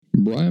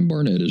Brian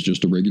Barnett is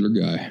just a regular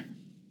guy.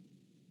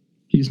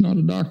 He's not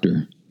a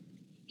doctor.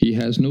 He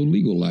has no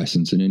legal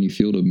license in any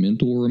field of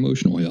mental or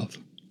emotional health.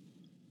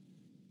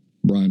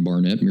 Brian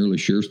Barnett merely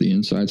shares the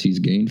insights he's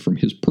gained from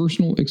his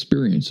personal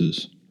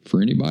experiences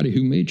for anybody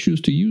who may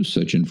choose to use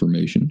such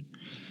information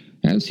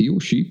as he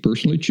or she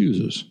personally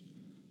chooses,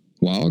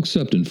 while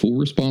accepting full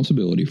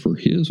responsibility for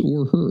his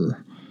or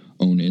her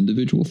own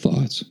individual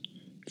thoughts,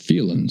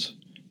 feelings,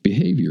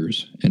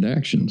 behaviors, and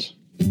actions.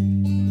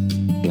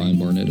 Brian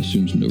Barnett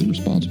assumes no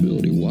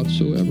responsibility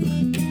whatsoever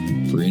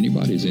for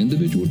anybody's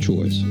individual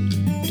choice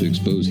to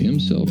expose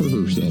himself or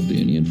herself to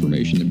any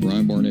information that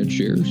Brian Barnett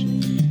shares,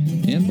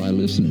 and by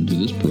listening to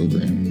this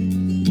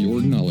program, you're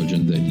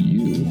acknowledging that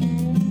you,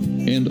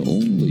 and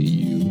only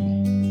you,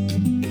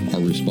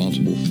 are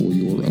responsible for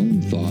your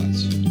own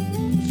thoughts,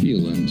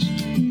 feelings,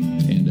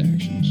 and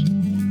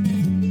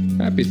actions.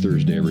 Happy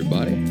Thursday,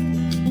 everybody.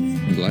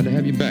 I'm glad to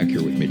have you back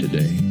here with me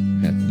today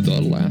at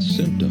The Last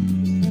Symptom,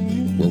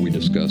 where we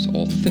discuss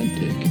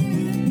authentic,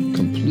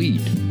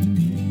 complete,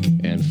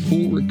 and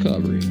full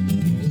recovery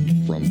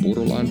from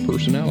borderline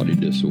personality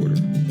disorder,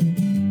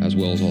 as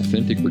well as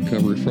authentic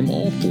recovery from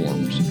all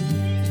forms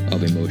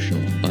of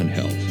emotional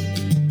unhealth.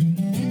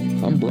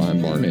 I'm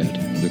Brian Barnett,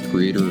 the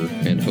creator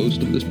and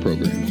host of this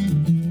program.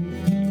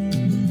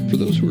 For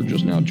those who are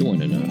just now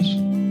joining us,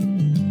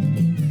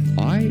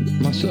 I,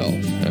 myself,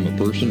 am a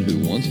person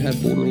who once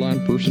had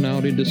borderline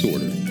personality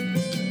disorder,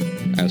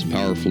 as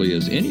powerfully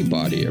as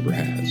anybody ever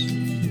has.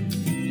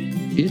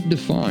 It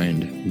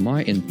defined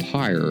my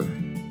entire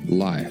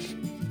life.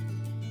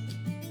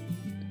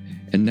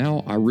 And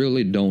now I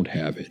really don't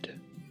have it.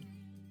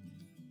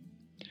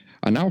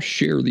 I now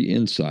share the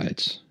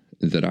insights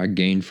that I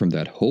gained from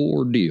that whole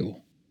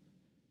ordeal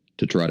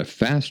to try to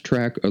fast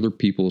track other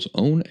people's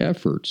own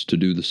efforts to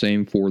do the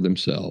same for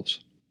themselves,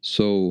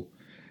 so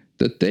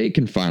that they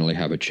can finally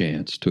have a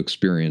chance to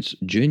experience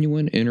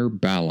genuine inner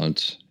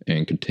balance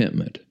and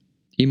contentment.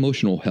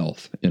 Emotional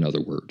health, in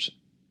other words.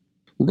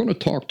 We're going to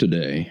talk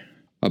today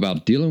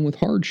about dealing with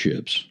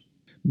hardships,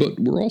 but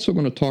we're also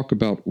going to talk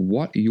about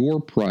what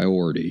your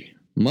priority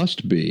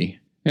must be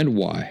and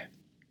why.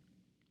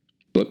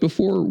 But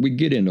before we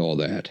get into all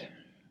that,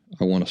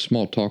 I want to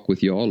small talk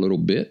with y'all a little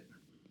bit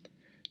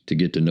to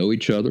get to know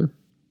each other,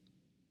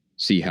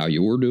 see how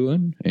you're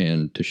doing,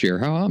 and to share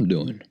how I'm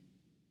doing.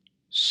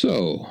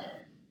 So,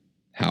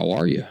 how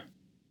are you?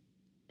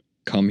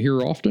 Come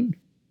here often?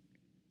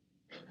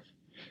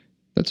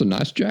 That's a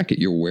nice jacket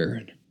you're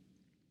wearing.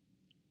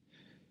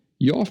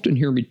 You often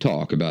hear me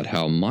talk about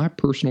how my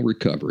personal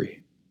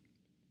recovery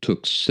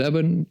took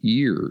 7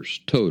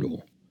 years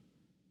total,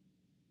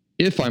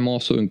 if I'm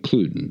also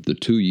including the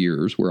 2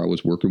 years where I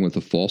was working with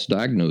a false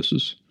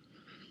diagnosis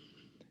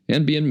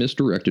and being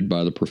misdirected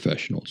by the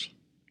professionals.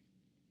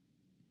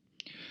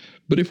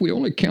 But if we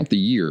only count the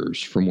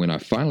years from when I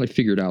finally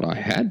figured out I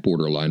had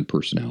borderline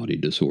personality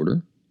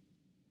disorder,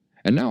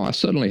 and now I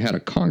suddenly had a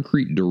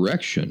concrete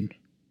direction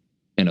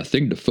and a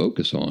thing to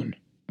focus on,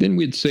 then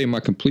we'd say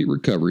my complete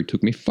recovery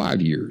took me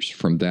 5 years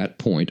from that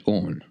point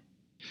on.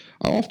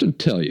 I often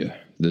tell you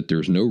that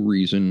there's no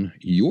reason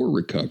your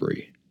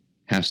recovery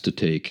has to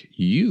take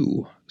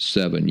you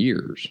 7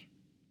 years.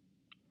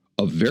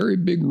 A very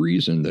big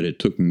reason that it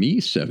took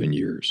me 7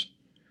 years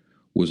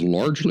was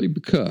largely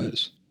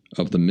because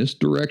of the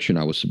misdirection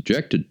I was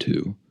subjected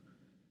to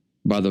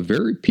by the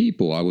very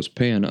people I was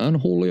paying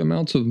unholy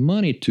amounts of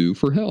money to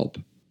for help.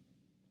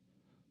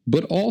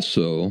 But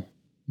also,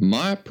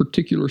 my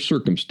particular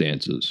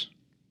circumstances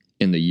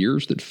in the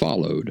years that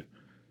followed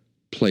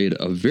played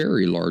a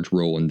very large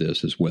role in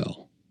this as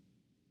well.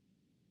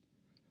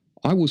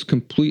 I was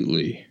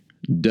completely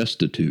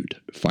destitute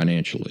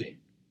financially.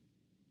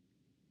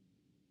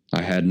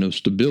 I had no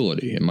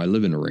stability in my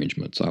living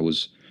arrangements. I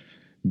was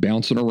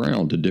bouncing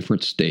around to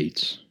different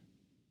states.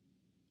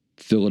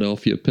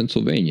 Philadelphia,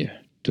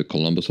 Pennsylvania, to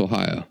Columbus,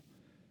 Ohio.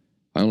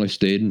 I only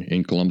stayed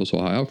in Columbus,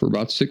 Ohio for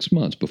about 6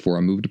 months before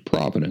I moved to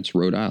Providence,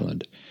 Rhode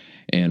Island,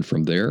 and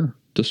from there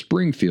to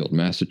Springfield,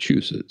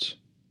 Massachusetts.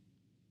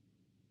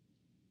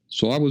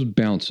 So I was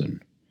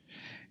bouncing,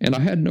 and I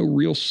had no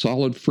real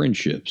solid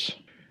friendships.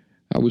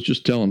 I was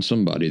just telling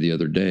somebody the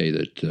other day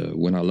that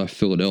when I left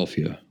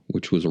Philadelphia,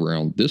 which was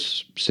around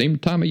this same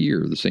time of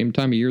year, the same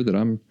time of year that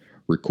I'm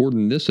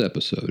recording this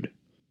episode,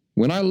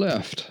 when I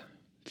left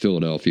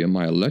Philadelphia,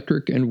 my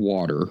electric and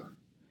water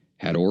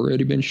had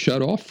already been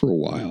shut off for a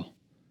while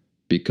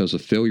because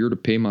of failure to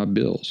pay my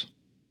bills.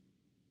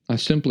 I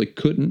simply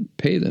couldn't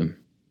pay them.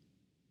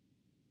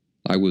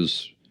 I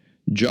was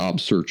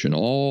job searching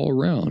all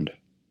around.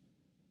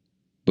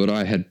 But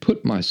I had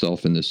put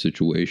myself in this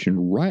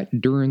situation right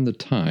during the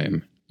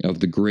time of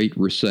the Great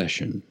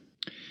Recession,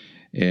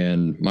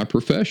 and my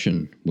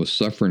profession was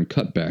suffering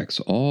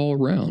cutbacks all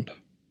around.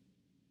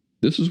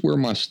 This is where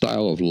my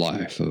style of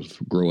life of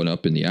growing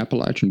up in the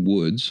Appalachian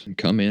woods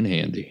come in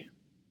handy.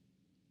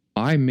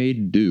 I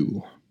made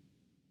do.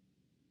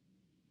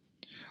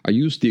 I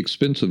used the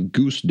expensive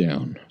Goose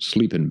Down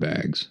sleeping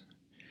bags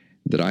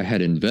that I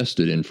had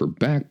invested in for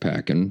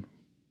backpacking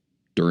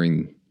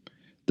during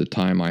the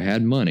time I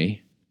had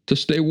money to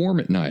stay warm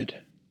at night.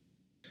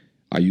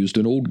 I used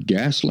an old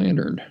gas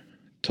lantern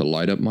to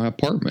light up my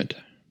apartment.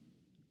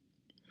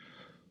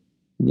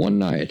 One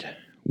night,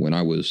 when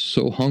I was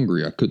so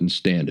hungry I couldn't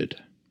stand it,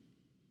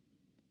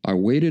 I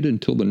waited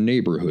until the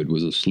neighborhood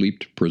was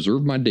asleep to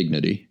preserve my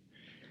dignity,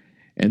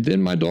 and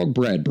then my dog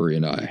Bradbury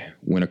and I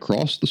went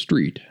across the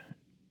street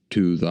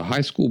to the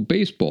high school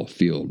baseball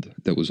field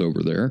that was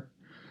over there.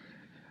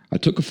 I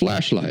took a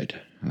flashlight.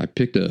 I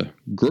picked a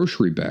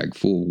grocery bag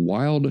full of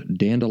wild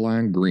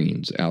dandelion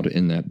greens out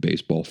in that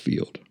baseball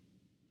field.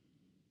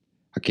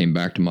 I came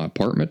back to my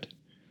apartment,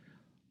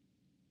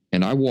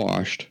 and I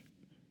washed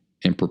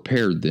and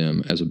prepared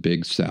them as a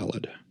big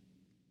salad.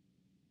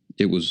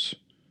 It was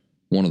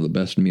one of the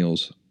best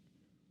meals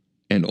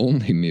and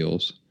only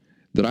meals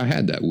that I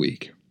had that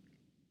week.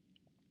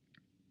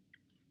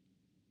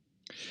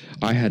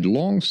 I had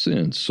long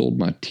since sold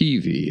my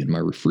TV and my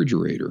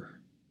refrigerator.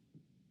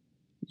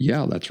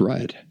 Yeah, that's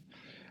right.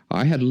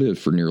 I had lived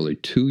for nearly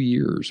 2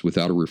 years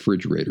without a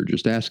refrigerator.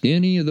 Just ask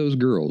any of those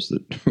girls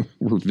that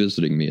were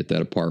visiting me at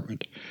that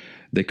apartment.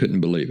 They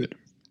couldn't believe it.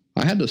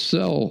 I had to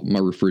sell my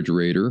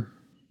refrigerator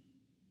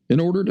in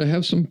order to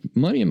have some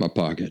money in my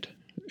pocket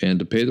and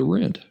to pay the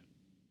rent.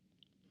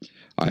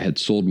 I had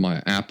sold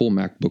my Apple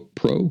MacBook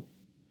Pro,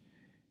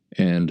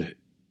 and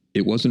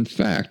it was in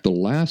fact the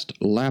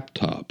last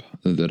laptop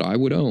that I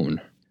would own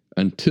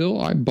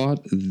until I bought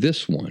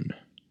this one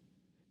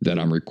that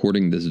I'm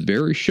recording this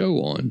very show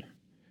on,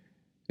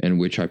 and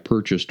which I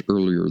purchased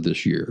earlier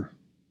this year.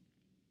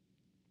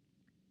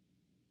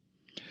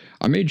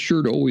 I made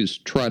sure to always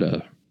try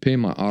to pay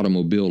my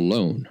automobile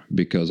loan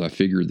because I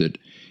figured that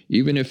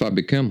even if I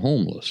become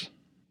homeless,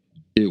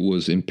 it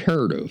was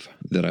imperative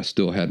that I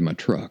still had my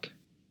truck,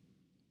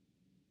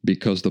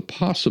 because the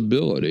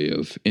possibility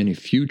of any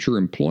future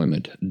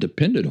employment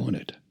depended on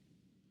it.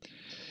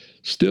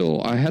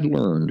 Still, I had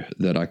learned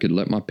that I could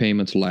let my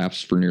payments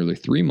lapse for nearly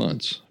 3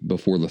 months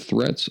before the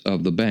threats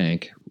of the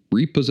bank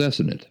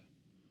repossessing it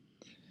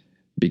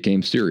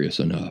became serious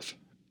enough.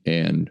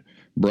 And,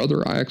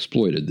 brother, I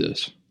exploited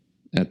this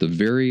at the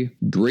very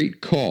great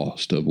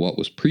cost of what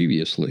was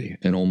previously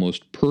an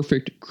almost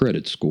perfect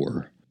credit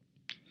score.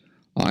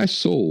 I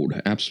sold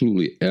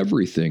absolutely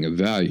everything of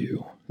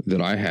value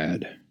that I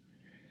had,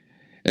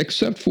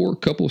 except for a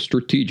couple of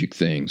strategic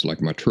things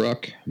like my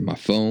truck, my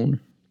phone,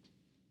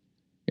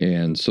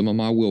 and some of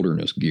my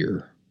wilderness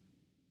gear.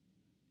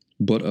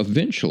 But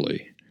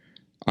eventually,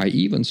 I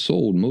even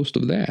sold most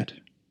of that.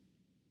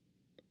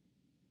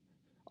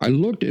 I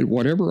looked at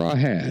whatever I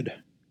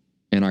had,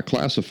 and I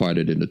classified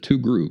it into 2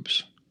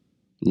 groups: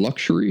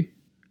 luxury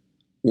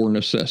or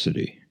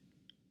necessity.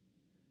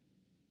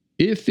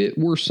 If it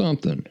were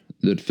something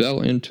that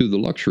fell into the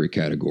luxury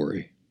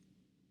category,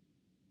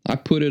 I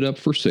put it up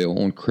for sale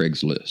on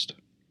Craigslist.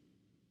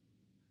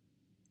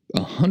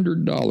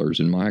 $100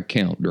 in my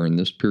account during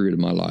this period of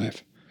my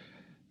life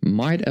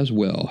might as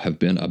well have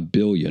been $1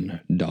 billion.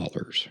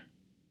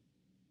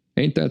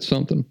 Ain't that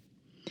something?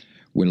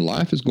 When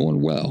life is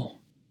going well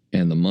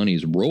and the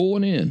money's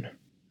rolling in,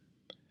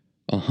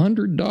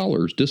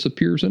 $100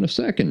 disappears in a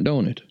second,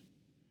 don't it?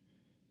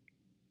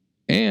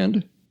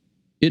 And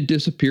it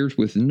disappears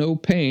with no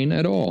pain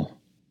at all.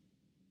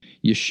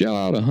 You shell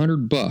out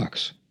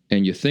 $100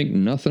 and you think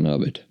nothing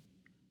of it.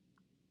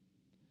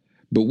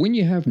 But when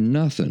you have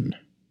nothing,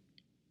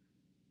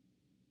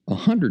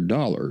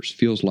 $100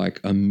 feels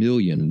like $1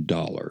 million,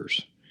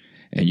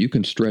 and you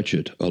can stretch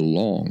it a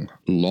long,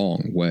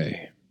 long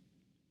way.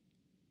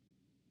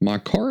 My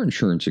car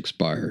insurance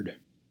expired.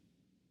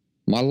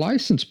 My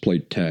license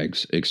plate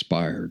tags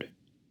expired.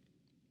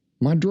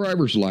 My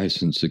driver's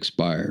license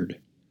expired.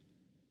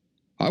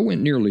 I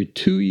went nearly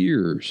 2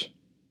 years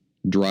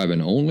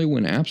driving only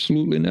when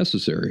absolutely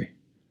necessary,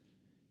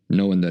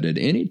 knowing that at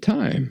any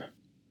time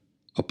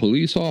a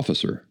police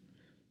officer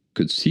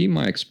could see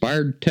my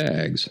expired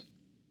tags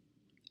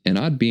and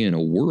I'd be in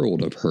a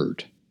world of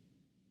hurt.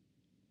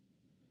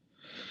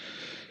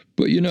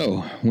 But you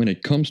know, when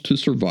it comes to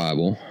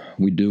survival,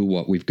 we do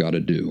what we've got to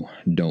do,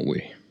 don't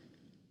we?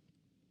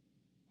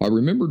 I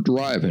remember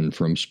driving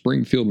from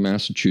Springfield,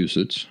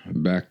 Massachusetts,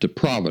 back to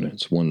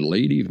Providence one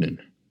late evening,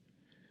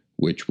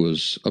 which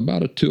was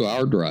about a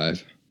 2-hour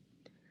drive,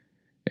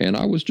 and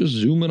I was just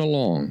zooming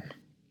along,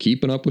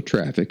 keeping up with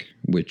traffic,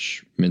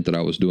 which meant that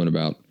I was doing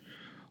about,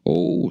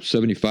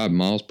 75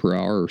 miles per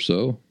hour or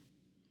so.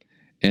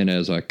 And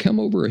as I come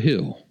over a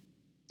hill,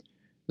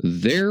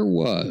 there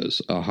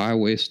was a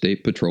highway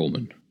state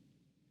patrolman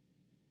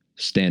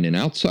standing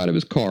outside of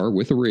his car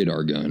with a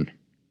radar gun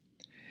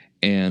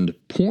and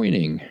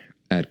pointing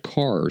at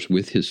cars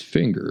with his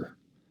finger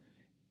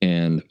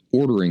and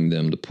ordering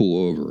them to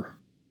pull over.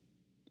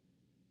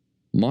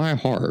 My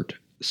heart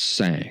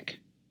sank.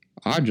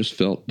 I just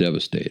felt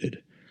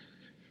devastated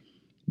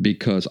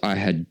because I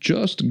had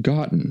just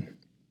gotten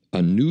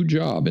a new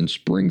job in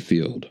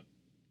Springfield,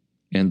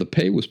 and the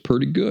pay was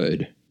pretty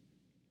good.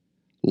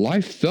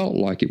 Life felt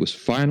like it was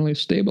finally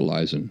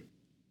stabilizing,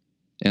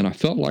 and I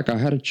felt like I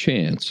had a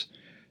chance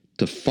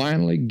to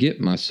finally get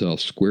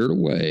myself squared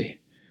away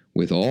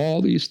with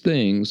all these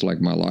things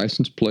like my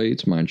license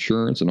plates, my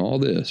insurance, and all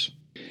this.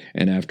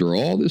 And after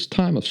all this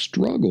time of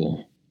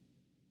struggle,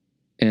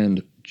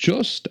 and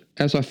just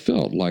as I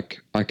felt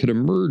like I could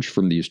emerge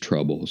from these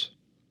troubles,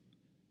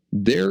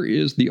 there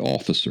is the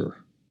officer,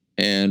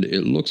 and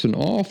it looks an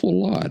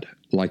awful lot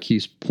like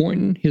he's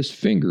pointing his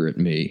finger at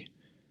me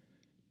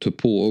to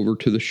pull over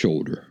to the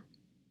shoulder.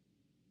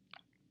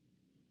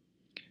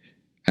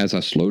 As I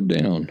slowed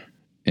down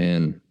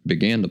and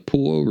began to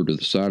pull over to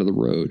the side of the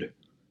road,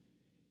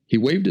 he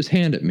waved his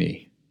hand at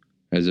me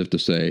as if to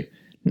say,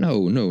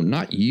 "No,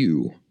 not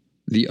you,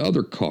 the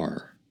other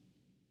car."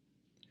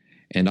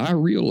 And I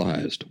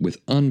realized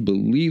with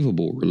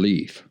unbelievable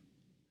relief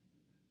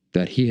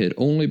that he had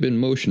only been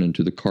motioning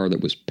to the car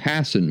that was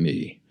passing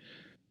me.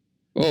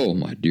 Oh,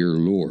 my dear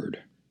Lord.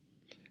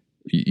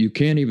 You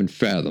can't even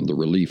fathom the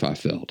relief I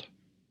felt.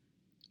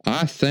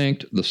 I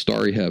thanked the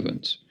starry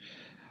heavens.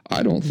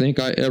 I don't think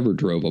I ever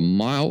drove a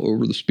mile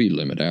over the speed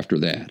limit after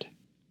that,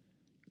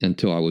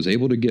 until I was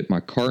able to get my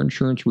car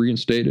insurance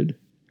reinstated,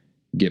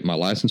 get my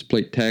license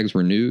plate tags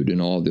renewed,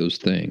 and all those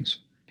things.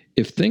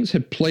 If things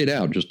had played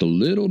out just a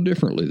little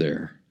differently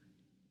there,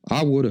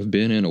 I would have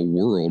been in a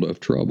world of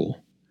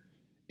trouble.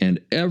 And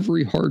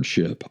every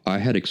hardship I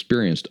had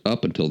experienced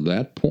up until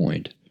that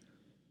point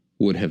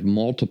would have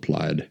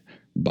multiplied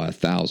by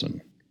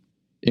 1,000.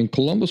 In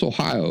Columbus,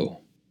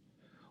 Ohio,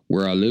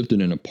 where I lived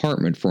in an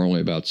apartment for only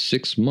about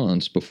 6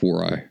 months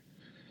before I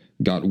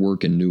got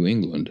work in New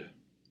England,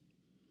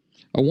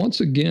 I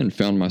once again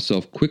found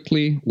myself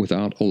quickly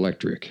without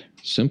electric,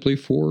 simply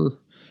for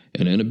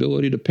an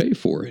inability to pay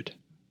for it.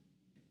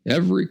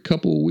 Every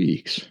couple of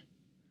weeks,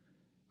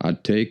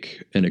 I'd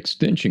take an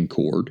extension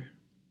cord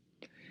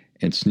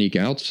and sneak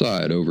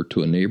outside over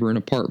to a neighboring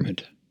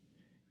apartment,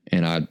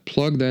 and I'd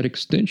plug that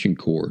extension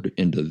cord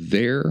into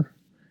their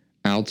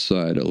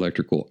outside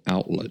electrical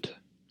outlet.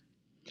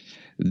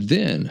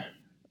 Then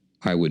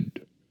I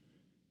would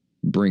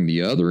bring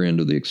the other end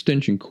of the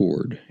extension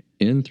cord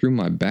in through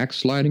my back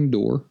sliding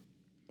door,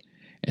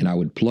 and I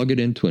would plug it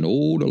into an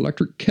old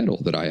electric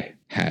kettle that I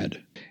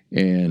had.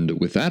 And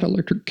with that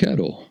electric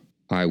kettle,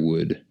 I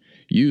would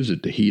use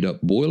it to heat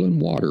up boiling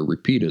water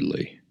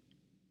repeatedly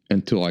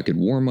until I could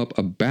warm up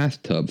a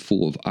bathtub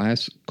full of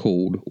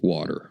ice-cold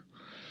water.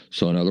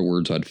 So in other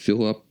words, I'd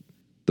fill up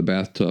the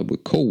bathtub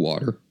with cold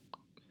water,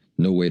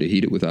 no way to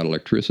heat it without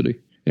electricity,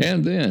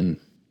 and then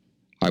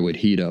I would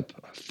heat up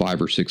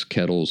 5 or 6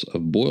 kettles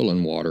of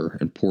boiling water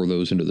and pour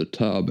those into the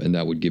tub, and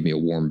that would give me a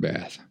warm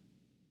bath.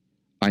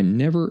 I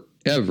never,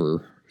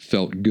 ever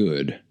felt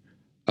good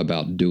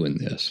about doing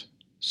this,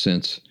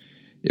 since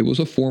it was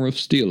a form of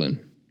stealing,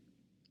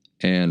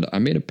 and I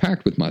made a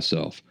pact with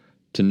myself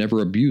to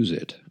never abuse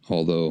it,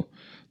 although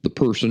the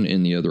person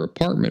in the other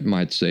apartment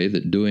might say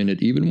that doing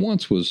it even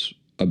once was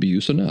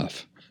abuse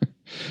enough.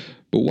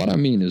 But what I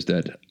mean is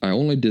that I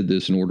only did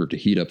this in order to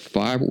heat up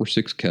 5 or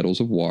 6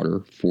 kettles of water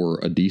for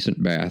a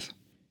decent bath,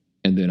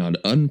 and then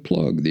I'd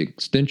unplug the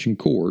extension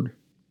cord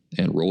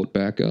and roll it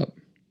back up.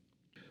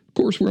 Of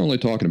course, we're only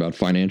talking about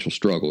financial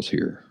struggles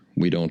here.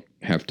 We don't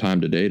have time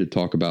today to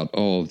talk about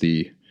all of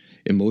the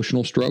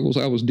emotional struggles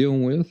I was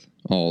dealing with,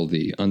 all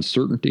the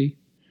uncertainty,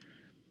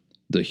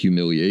 the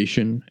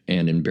humiliation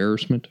and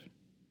embarrassment.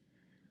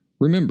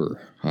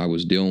 Remember, I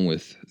was dealing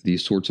with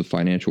these sorts of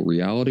financial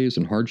realities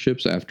and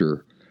hardships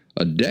after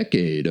a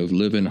decade of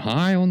living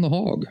high on the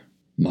hog.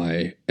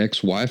 My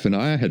ex-wife and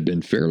I had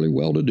been fairly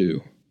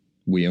well-to-do.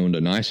 We owned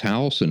a nice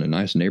house in a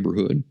nice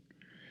neighborhood.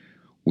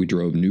 We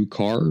drove new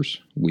cars.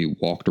 We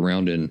walked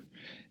around in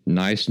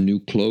nice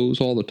new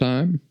clothes all the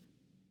time.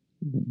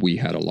 We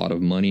had a lot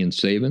of money in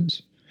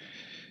savings.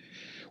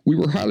 We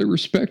were highly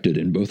respected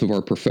in both of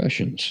our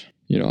professions.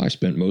 I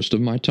spent most of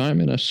my time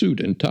in a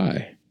suit and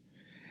tie,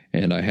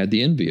 and I had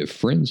the envy of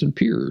friends and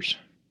peers.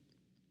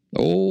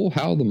 Oh,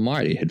 how the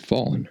mighty had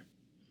fallen.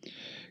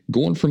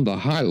 Going from the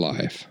high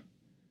life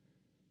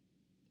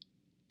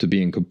to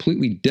being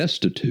completely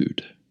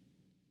destitute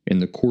in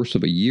the course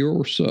of a year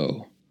or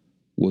so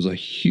was a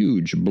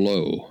huge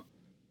blow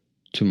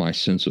to my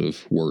sense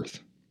of worth.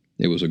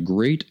 It was a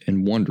great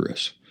and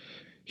wondrous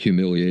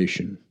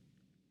humiliation.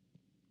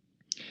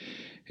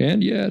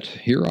 And yet,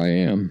 here I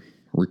am,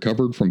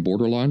 recovered from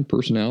borderline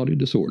personality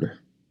disorder.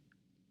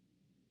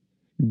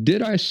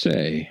 Did I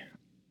say,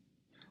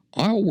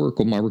 I'll work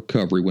on my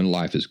recovery when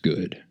life is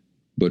good,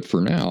 but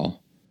for now,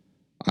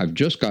 I've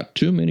just got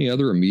too many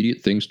other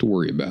immediate things to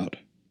worry about?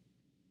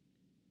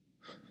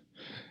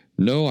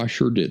 No, I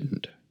sure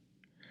didn't.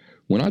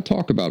 When I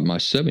talk about my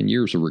 7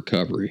 years of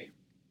recovery,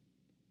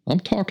 I'm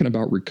talking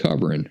about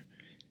recovering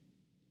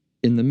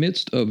in the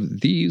midst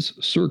of these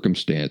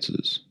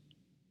circumstances,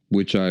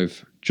 which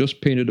I've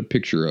just painted a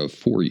picture of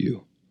for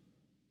you.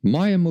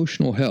 My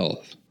emotional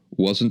health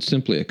wasn't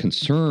simply a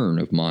concern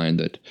of mine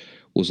that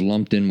was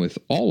lumped in with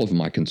all of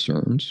my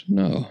concerns.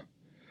 No,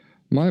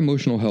 my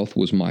emotional health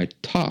was my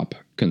top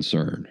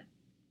concern.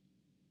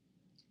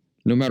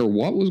 No matter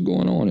what was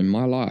going on in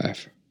my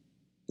life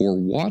or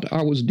what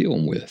I was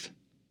dealing with,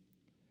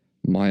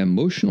 my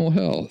emotional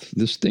health,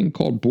 this thing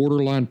called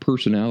borderline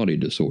personality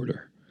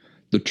disorder,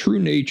 the true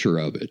nature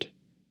of it,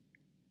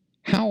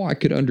 how I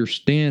could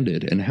understand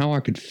it and how I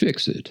could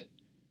fix it,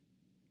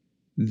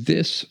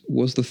 this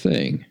was the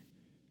thing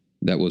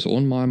that was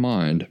on my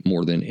mind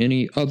more than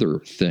any other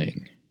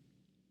thing.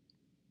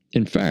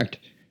 In fact,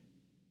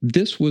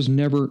 this was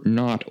never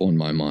not on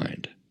my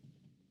mind.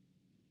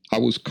 I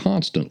was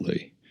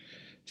constantly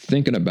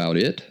thinking about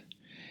it,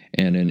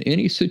 and in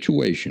any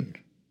situation,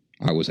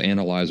 I was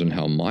analyzing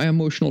how my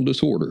emotional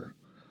disorder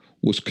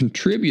was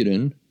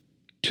contributing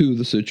to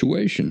the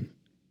situation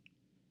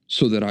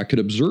so that I could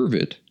observe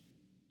it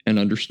and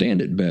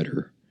understand it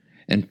better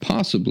and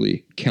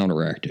possibly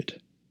counteract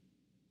it.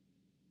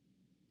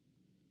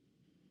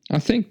 I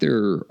think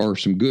there are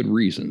some good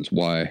reasons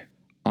why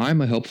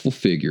I'm a helpful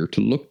figure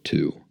to look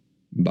to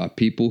by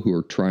people who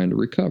are trying to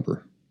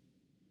recover.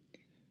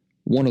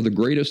 One of the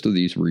greatest of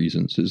these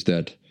reasons is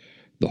that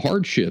the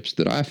hardships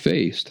that I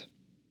faced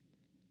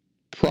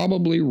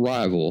probably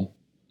rival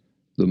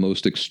the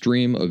most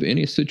extreme of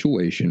any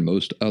situation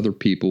most other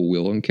people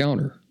will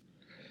encounter.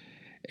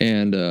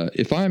 And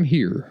if I'm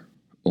here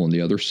on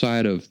the other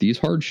side of these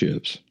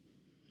hardships,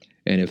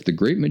 and if the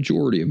great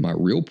majority of my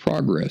real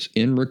progress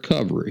in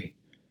recovery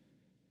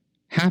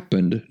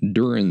happened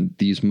during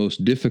these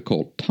most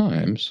difficult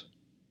times,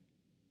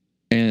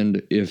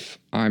 and if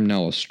I'm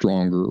now a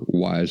stronger,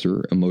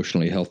 wiser,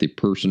 emotionally healthy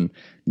person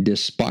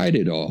despite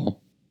it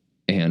all,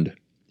 and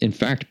in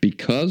fact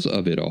because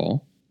of it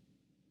all,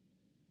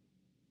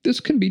 this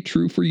can be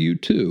true for you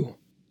too.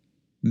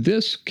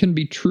 This can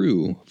be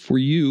true for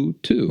you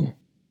too.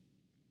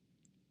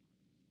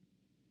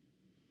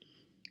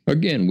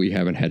 Again, we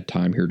haven't had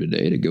time here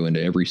today to go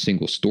into every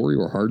single story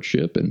or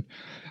hardship, and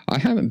I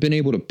haven't been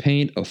able to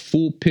paint a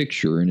full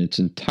picture in its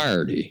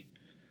entirety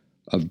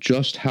of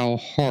just how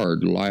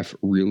hard life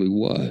really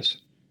was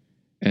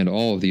and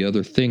all of the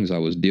other things I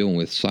was dealing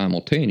with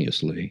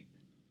simultaneously.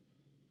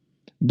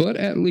 But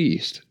at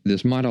least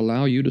this might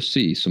allow you to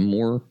see some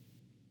more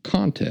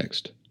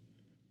context,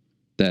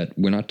 that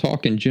when I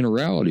talk in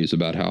generalities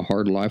about how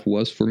hard life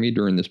was for me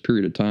during this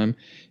period of time,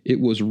 it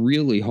was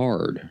really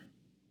hard,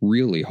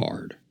 really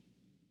hard.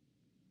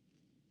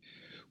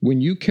 When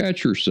you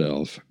catch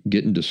yourself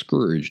getting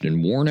discouraged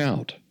and worn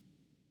out,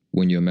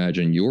 when you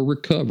imagine your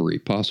recovery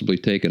possibly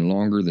taking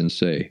longer than,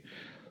 say,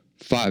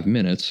 5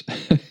 minutes,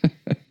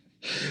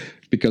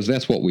 because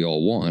that's what we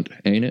all want,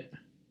 ain't it?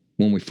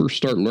 When we first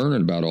start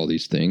learning about all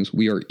these things,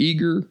 we are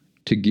eager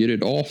to get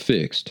it all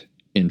fixed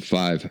in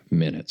 5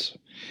 minutes.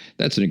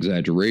 That's an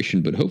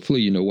exaggeration, but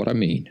hopefully you know what I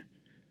mean.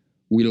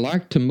 We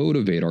like to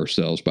motivate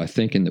ourselves by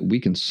thinking that we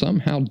can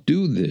somehow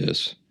do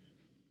this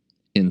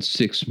in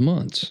 6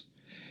 months,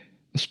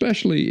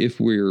 especially if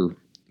we're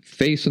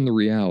facing the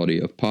reality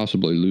of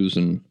possibly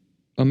losing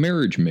a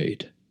marriage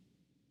mate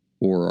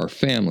or our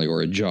family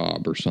or a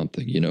job or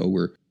something. You know,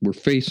 we're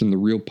facing the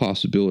real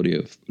possibility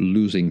of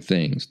losing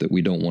things that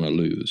we don't want to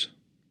lose.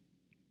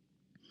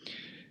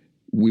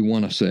 We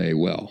want to say,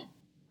 well,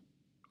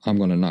 I'm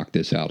going to knock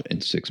this out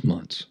in 6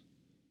 months.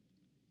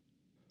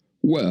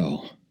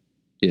 Well,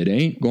 it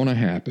ain't going to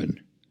happen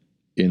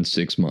in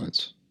 6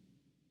 months.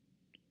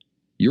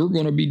 You're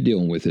going to be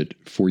dealing with it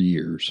for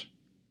years.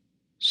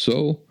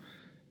 So,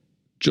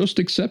 just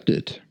accept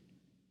it.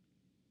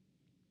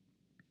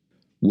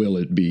 Will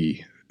it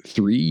be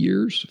 3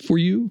 years for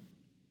you?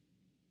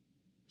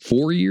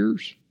 4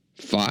 years?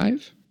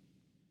 5?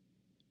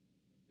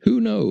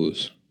 Who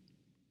knows?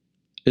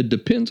 It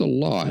depends a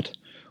lot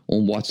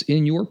on what's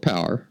in your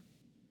power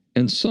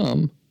and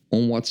some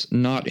on what's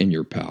not in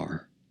your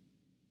power.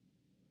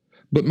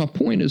 But my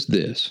point is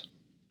this: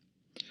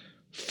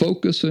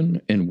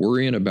 focusing and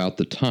worrying about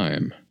the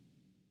time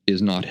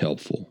is not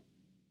helpful.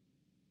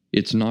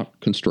 It's not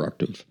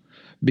constructive,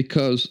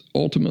 because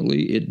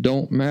ultimately it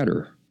don't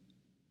matter.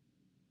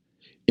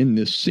 In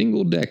this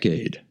single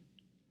decade,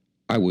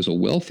 I was a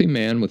wealthy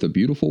man with a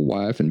beautiful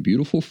wife and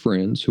beautiful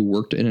friends who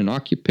worked in an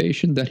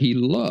occupation that he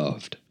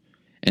loved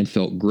and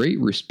felt great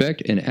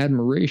respect and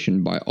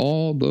admiration by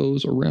all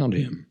those around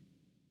him.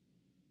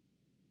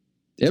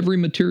 Every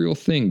material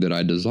thing that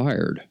I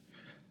desired,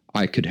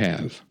 I could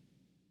have.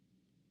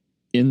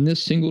 In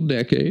this single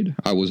decade,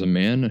 I was a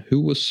man who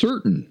was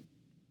certain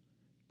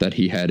that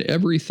he had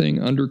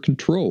everything under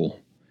control,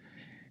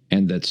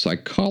 and that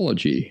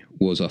psychology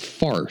was a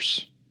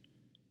farce,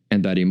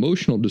 and that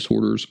emotional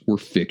disorders were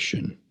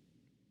fiction.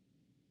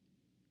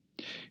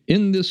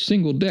 In this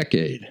single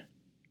decade,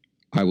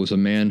 I was a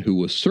man who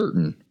was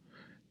certain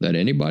that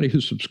anybody who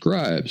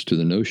subscribes to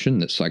the notion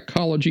that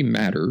psychology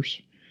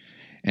matters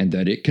and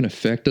that it can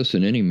affect us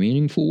in any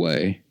meaningful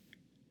way,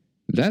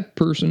 that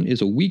person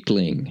is a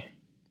weakling.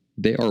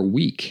 They are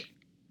weak.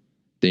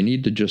 They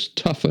need to just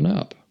toughen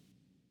up.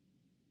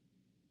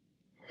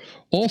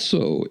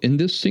 Also, in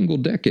this single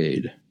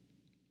decade,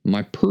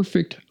 my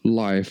perfect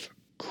life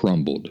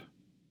crumbled,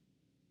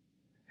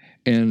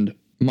 and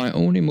my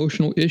own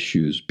emotional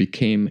issues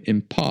became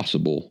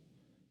impossible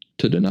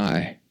to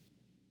deny.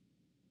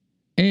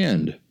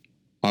 And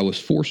I was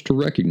forced to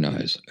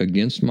recognize,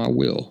 against my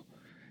will,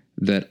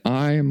 that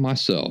I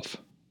myself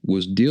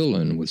was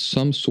dealing with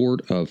some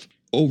sort of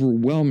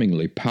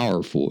overwhelmingly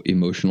powerful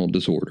emotional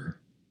disorder.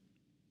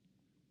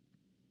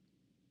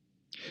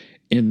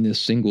 In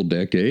this single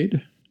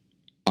decade,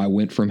 I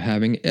went from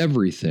having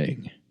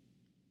everything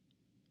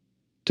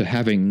to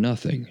having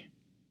nothing.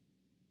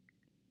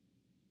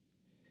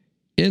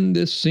 In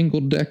this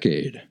single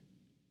decade,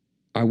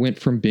 I went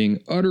from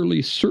being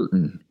utterly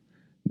certain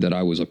that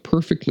I was a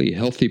perfectly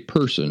healthy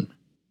person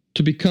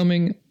to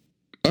becoming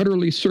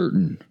utterly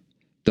certain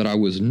that I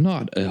was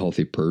not a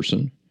healthy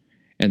person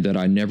and that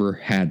I never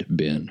had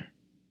been.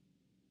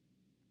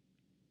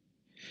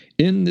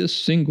 In this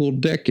single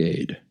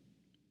decade,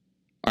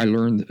 I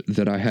learned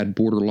that I had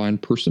borderline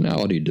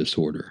personality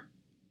disorder.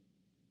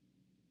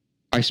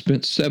 I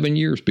spent 7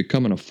 years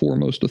becoming a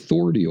foremost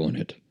authority on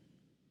it.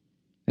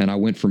 And I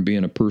went from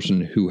being a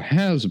person who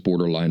has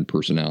borderline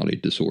personality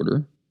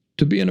disorder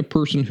to being a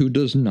person who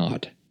does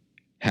not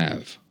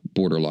have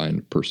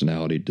borderline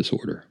personality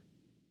disorder.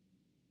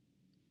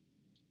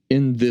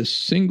 In this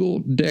single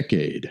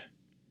decade,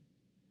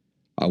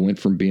 I went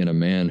from being a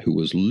man who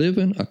was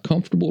living a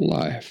comfortable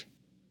life,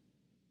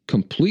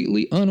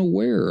 completely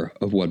unaware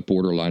of what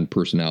borderline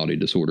personality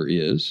disorder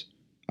is.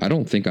 I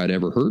don't think I'd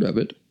ever heard of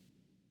it.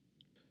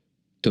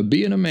 To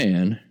being a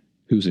man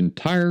whose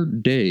entire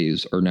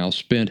days are now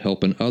spent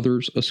helping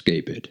others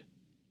escape it.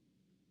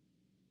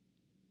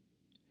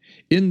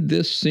 In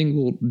this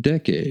single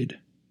decade,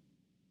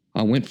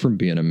 I went from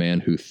being a man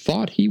who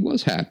thought he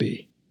was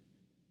happy,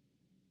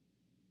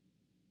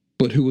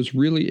 but who was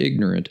really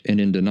ignorant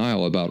and in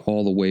denial about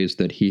all the ways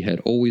that he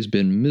had always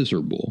been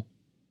miserable,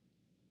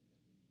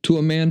 to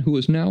a man who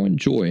is now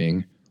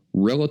enjoying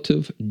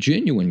relative,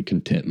 genuine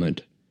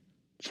contentment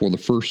for the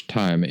first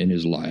time in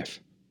his life.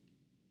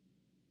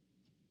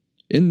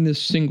 In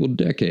this single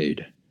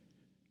decade,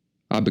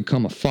 I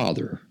become a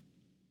father.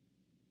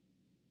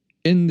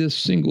 In this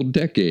single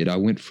decade, I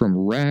went from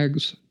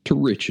rags to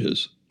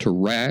riches, to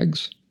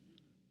rags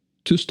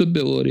to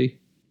stability,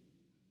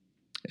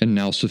 and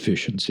now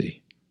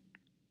sufficiency.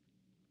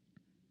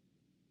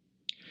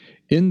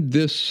 In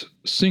this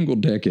single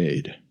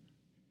decade,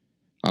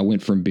 I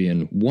went from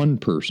being one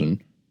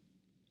person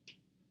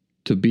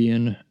to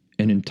being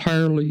an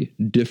entirely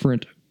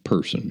different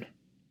person.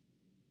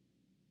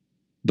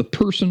 The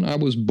person I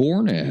was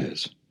born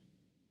as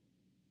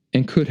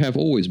and could have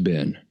always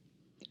been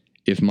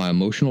if my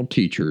emotional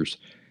teachers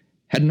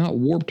had not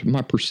warped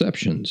my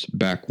perceptions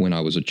back when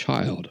I was a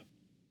child.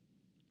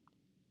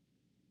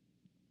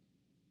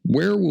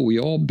 Where will we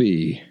all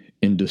be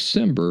in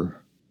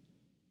December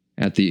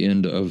at the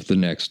end of the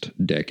next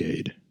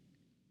decade?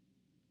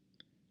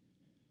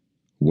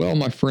 Well,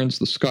 my friends,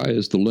 the sky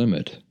is the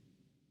limit.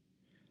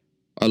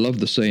 I love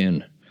the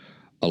saying,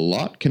 a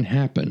lot can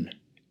happen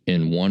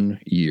in 1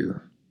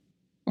 year.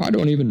 I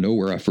don't even know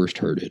where I first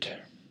heard it.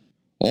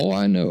 All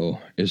I know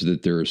is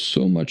that there is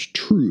so much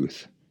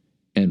truth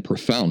and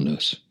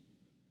profoundness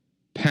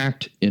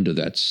packed into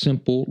that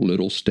simple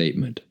little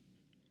statement.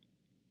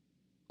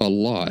 A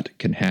lot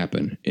can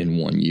happen in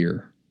 1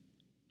 year.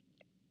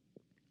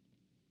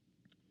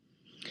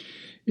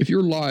 If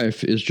your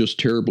life is just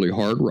terribly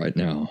hard right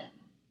now,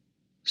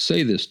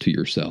 say this to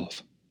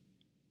yourself.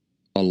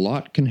 A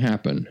lot can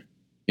happen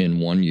in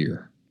 1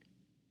 year.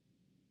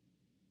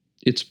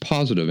 It's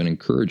positive and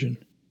encouraging.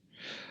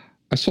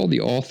 I saw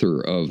the author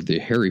of the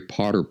Harry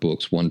Potter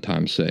books one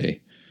time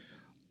say,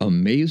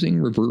 amazing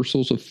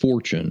reversals of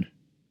fortune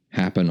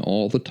happen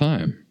all the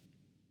time.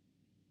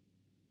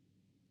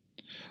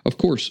 Of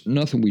course,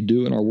 nothing we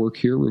do in our work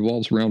here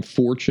revolves around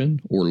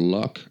fortune or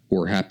luck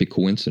or happy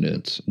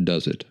coincidence,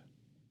 does it?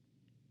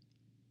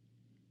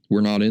 We're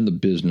not in the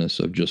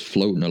business of just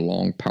floating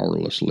along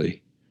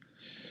powerlessly.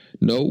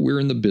 No, we're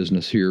in the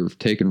business here of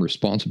taking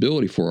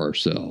responsibility for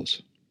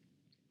ourselves,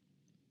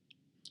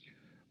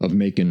 of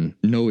making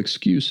no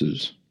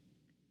excuses,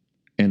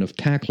 and of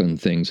tackling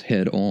things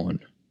head on.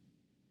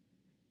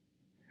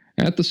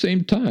 At the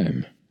same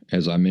time,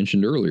 as I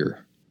mentioned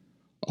earlier,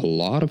 a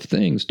lot of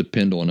things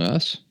depend on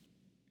us,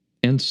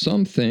 and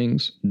some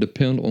things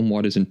depend on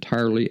what is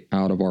entirely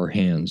out of our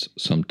hands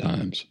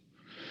sometimes.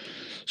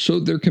 So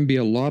there can be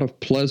a lot of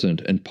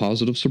pleasant and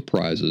positive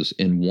surprises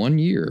in 1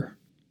 year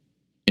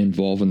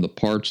involving the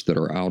parts that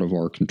are out of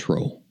our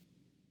control.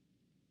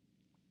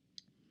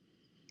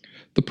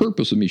 The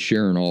purpose of me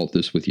sharing all of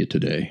this with you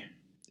today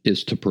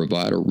is to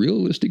provide a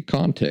realistic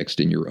context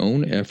in your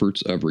own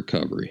efforts of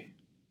recovery.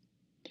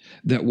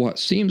 That what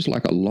seems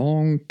like a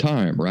long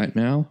time right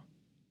now,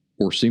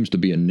 or seems to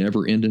be a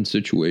never-ending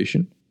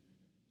situation,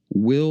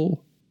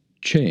 will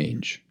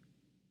change.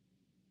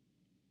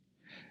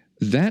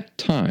 That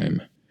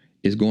time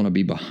is going to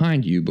be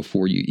behind you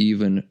before you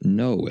even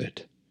know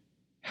it.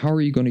 How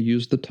are you going to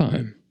use the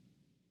time?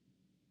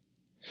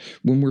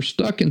 When we're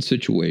stuck in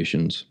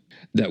situations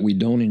that we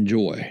don't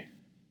enjoy,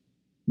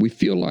 we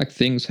feel like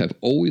things have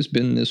always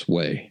been this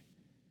way,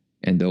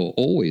 and they'll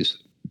always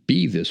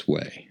be this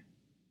way,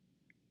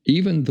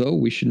 even though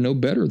we should know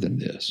better than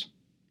this.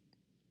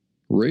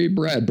 Ray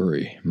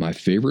Bradbury, my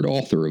favorite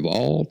author of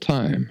all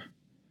time,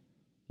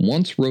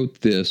 once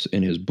wrote this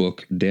in his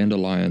book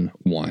Dandelion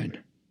Wine.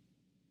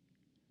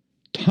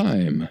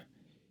 Time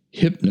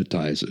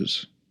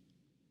hypnotizes.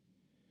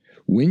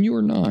 When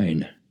you're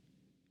 9,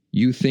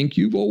 you think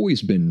you've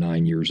always been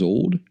 9 years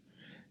old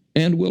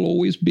and will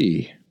always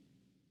be.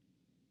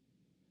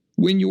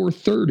 When you're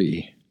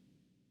 30,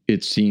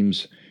 it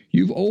seems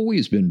you've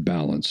always been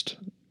balanced,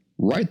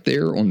 right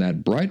there on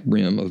that bright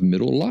rim of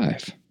middle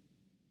life.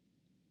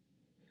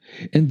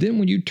 And then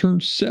when you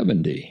turn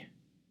 70,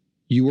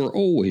 you are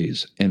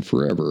always and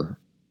forever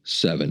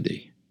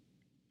 70.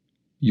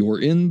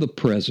 You're in the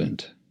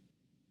present.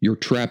 You're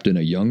trapped in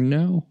a young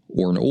now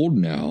or an old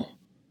now,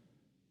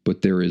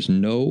 but there is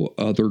no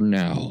other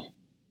now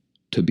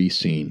to be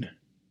seen.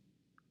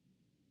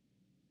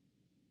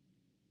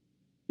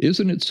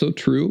 Isn't it so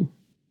true?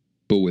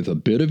 But with a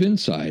bit of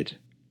insight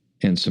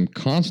and some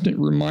constant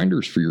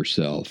reminders for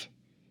yourself,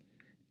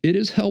 it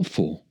is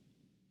helpful,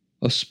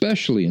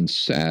 especially in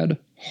sad,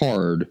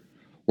 hard,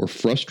 or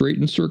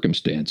frustrating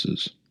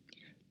circumstances,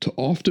 to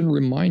often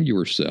remind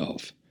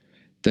yourself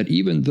that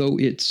even though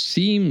it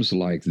seems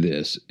like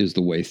this is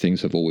the way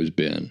things have always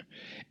been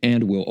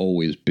and will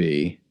always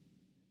be,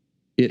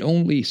 it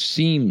only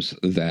seems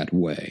that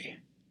way.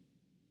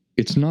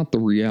 It's not the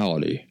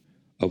reality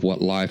of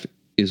what life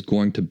is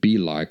going to be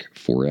like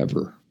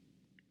forever.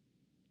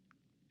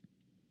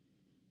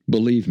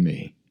 Believe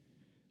me,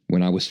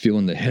 when I was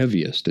feeling the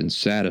heaviest and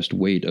saddest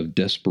weight of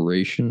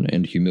desperation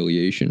and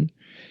humiliation,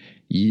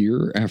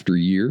 year after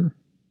year,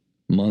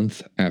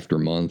 month after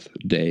month,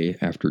 day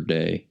after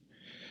day,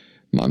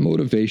 my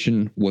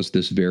motivation was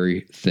this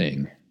very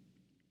thing: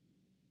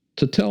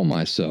 to tell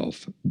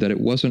myself that it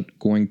wasn't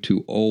going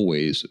to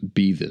always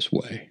be this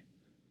way.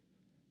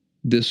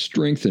 This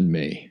strengthened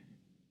me,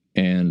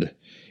 and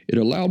it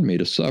allowed me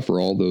to suffer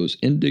all those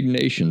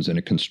indignations in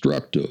a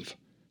constructive,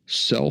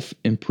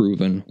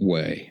 self-improving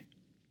way.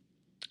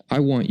 I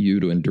want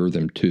you to endure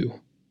them too.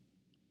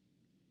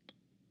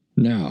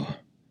 Now,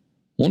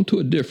 on to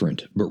a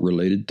different but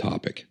related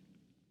topic.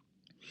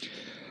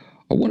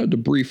 I wanted to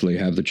briefly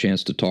have the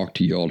chance to talk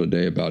to you all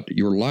today about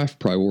your life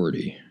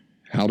priority,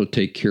 how to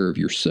take care of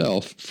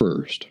yourself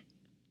first.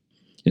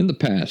 In the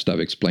past, I've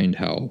explained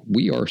how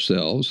we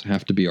ourselves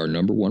have to be our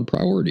number one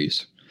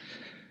priorities.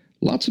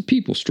 Lots of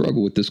people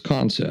struggle with this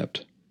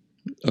concept,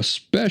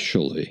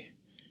 especially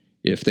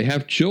if they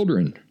have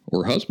children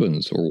or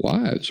husbands or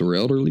wives or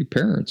elderly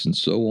parents and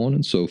so on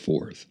and so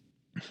forth.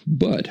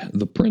 But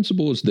the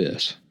principle is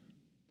this: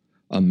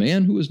 a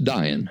man who is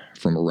dying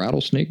from a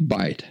rattlesnake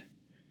bite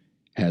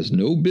has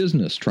no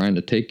business trying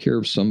to take care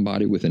of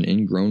somebody with an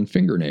ingrown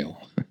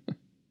fingernail.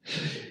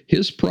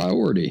 His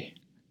priority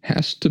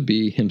has to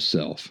be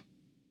himself.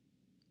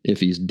 If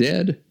he's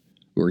dead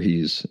or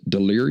he's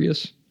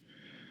delirious,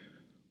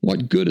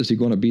 what good is he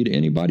going to be to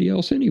anybody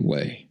else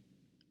anyway?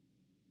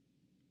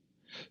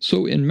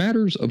 So in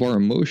matters of our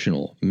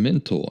emotional,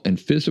 mental,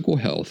 and physical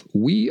health,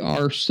 we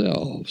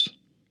ourselves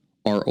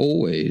are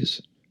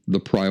always the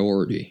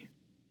priority.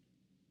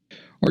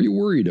 Are you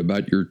worried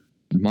about your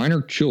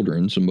minor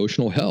children's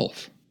emotional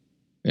health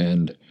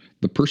and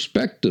the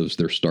perspectives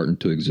they're starting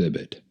to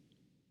exhibit?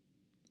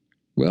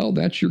 Well,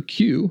 that's your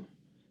cue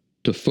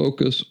to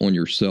focus on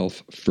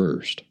yourself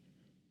first.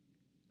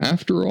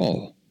 After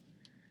all,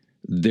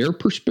 their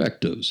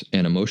perspectives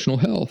and emotional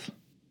health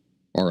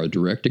are a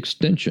direct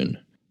extension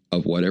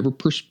of whatever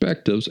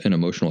perspectives and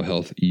emotional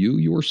health you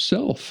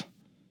yourself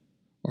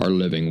are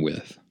living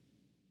with.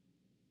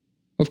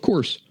 Of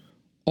course,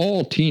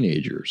 all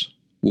teenagers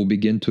will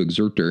begin to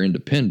exert their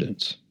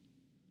independence,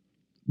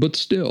 but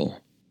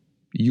still,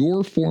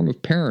 your form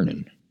of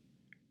parenting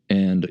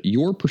and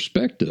your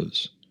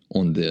perspectives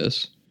on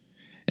this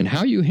and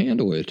how you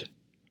handle it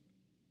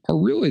are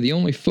really the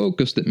only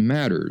focus that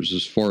matters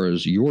as far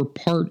as your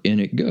part in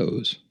it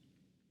goes.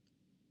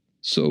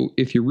 So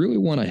if you really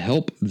want to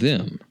help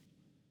them,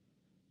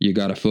 you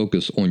got to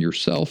focus on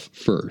yourself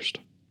first.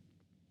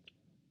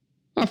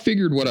 I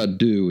figured what I'd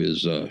do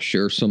is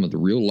share some of the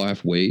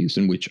real-life ways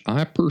in which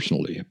I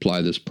personally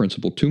apply this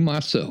principle to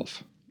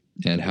myself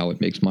and how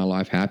it makes my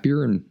life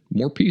happier and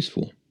more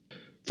peaceful.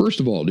 First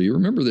of all, do you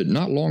remember that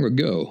not long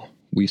ago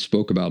we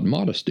spoke about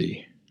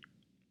modesty?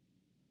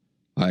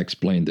 I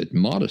explained that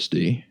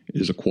modesty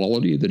is a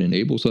quality that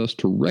enables us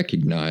to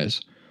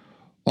recognize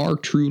our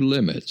true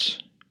limits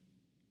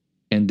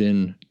and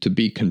then to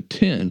be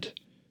content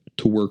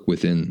to work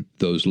within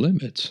those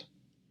limits.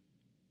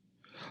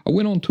 I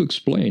went on to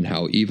explain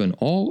how even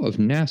all of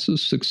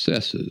NASA's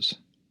successes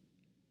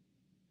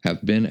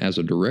have been as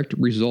a direct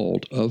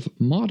result of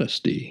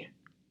modesty.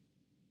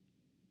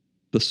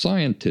 The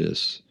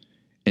scientists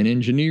and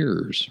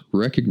engineers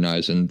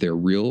recognizing their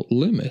real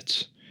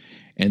limits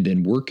and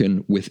then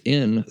working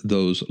within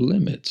those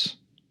limits.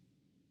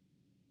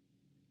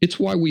 It's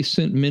why we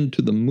sent men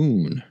to the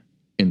moon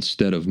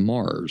instead of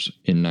Mars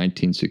in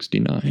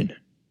 1969.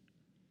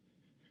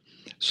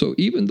 So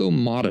even though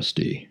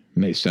modesty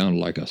may sound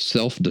like a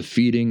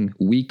self-defeating,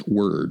 weak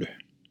word,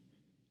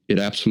 it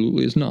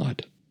absolutely is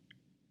not.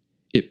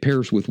 It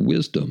pairs with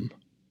wisdom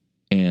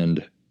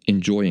and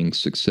enjoying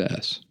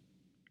success.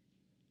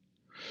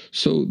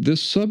 So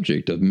this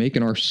subject of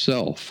making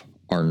ourself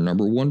our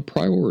number one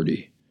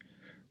priority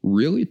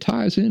really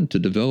ties into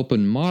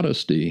developing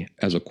modesty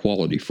as a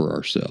quality for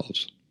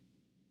ourselves.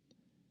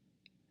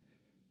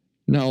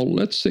 Now,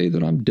 let's say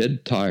that I'm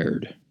dead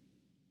tired.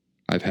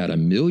 I've had a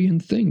million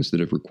things that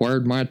have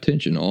required my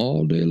attention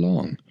all day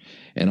long,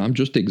 and I'm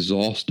just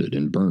exhausted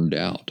and burned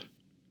out.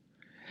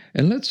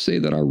 And let's say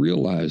that I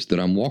realize that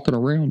I'm walking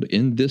around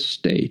in this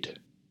state.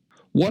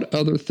 What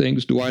other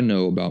things do I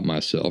know about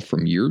myself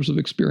from years of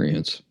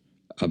experience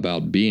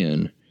about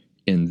being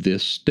in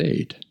this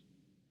state?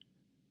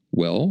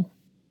 Well,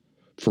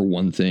 for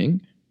one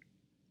thing,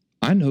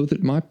 I know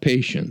that my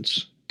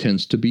patience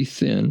tends to be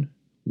thin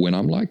when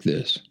I'm like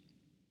this.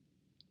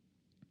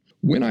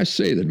 When I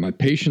say that my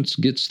patience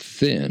gets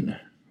thin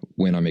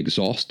when I'm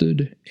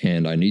exhausted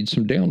and I need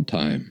some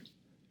downtime,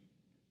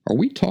 are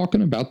we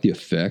talking about the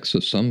effects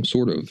of some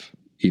sort of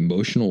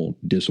emotional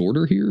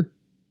disorder here?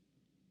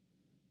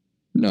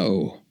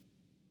 No.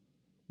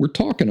 We're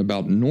talking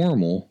about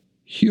normal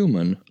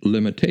human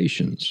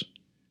limitations.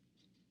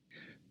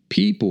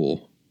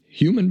 People,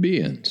 human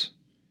beings,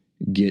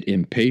 get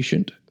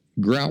impatient,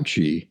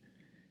 grouchy,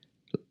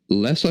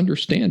 less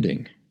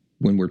understanding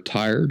when we're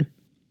tired,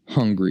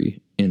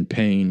 hungry, in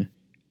pain,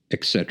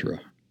 etc.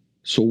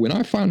 So when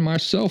I find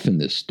myself in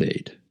this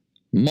state,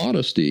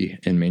 modesty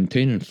and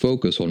maintaining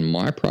focus on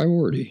my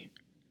priority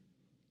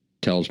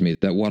tells me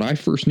that what I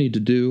first need to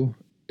do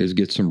is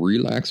get some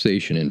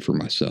relaxation in for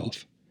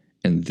myself.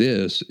 And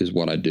this is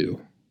what I do.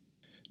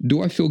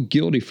 Do I feel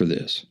guilty for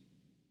this?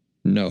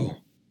 No.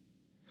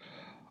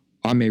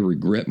 I may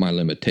regret my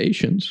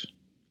limitations,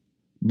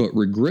 but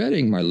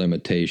regretting my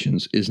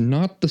limitations is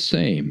not the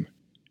same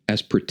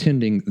as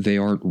pretending they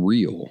aren't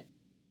real.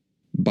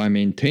 By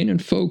maintaining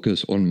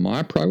focus on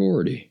my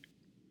priority,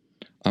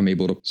 I'm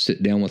able to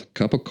sit down with a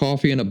cup of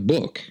coffee and a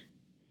book,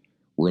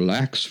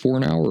 relax for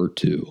an hour or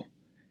two.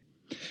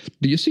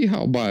 Do you see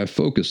how by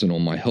focusing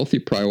on my healthy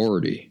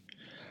priority,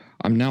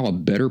 I'm now a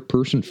better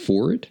person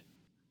for it?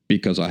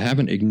 Because I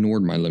haven't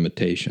ignored my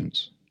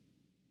limitations.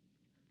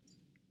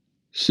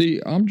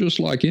 See, I'm just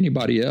like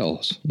anybody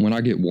else. When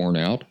I get worn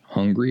out,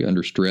 hungry,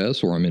 under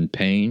stress, or I'm in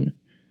pain,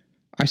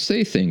 I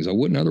say things I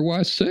wouldn't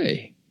otherwise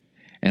say.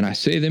 And I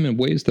say them in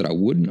ways that I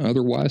wouldn't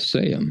otherwise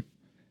say them.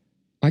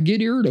 I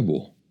get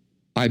irritable.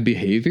 I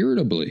behave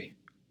irritably.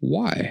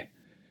 Why?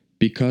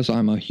 Because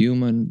I'm a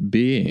human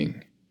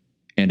being.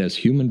 And as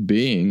human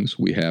beings,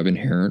 we have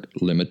inherent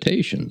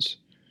limitations.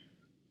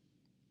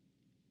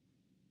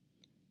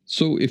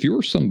 So if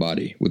you're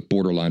somebody with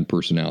borderline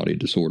personality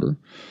disorder,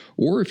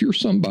 or if you're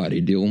somebody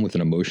dealing with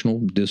an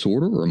emotional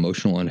disorder or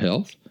emotional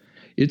unhealth,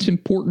 it's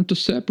important to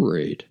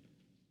separate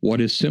what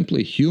is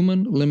simply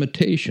human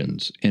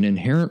limitations and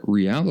inherent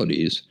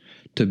realities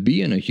to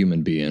being a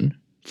human being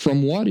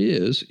from what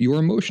is your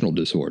emotional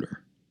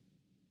disorder.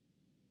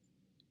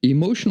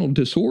 Emotional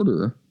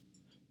disorder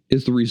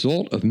is the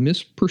result of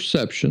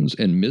misperceptions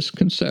and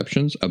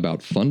misconceptions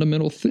about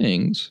fundamental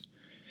things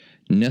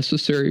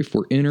necessary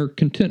for inner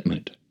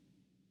contentment.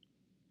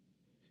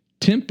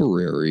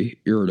 Temporary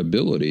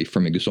irritability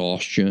from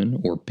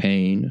exhaustion or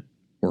pain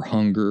or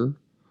hunger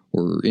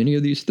or any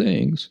of these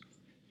things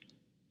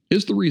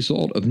is the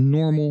result of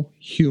normal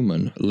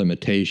human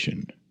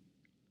limitation.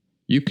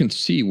 You can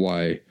see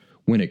why,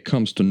 when it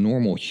comes to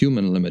normal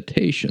human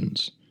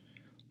limitations,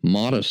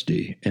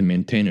 modesty and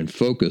maintaining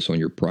focus on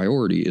your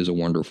priority is a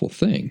wonderful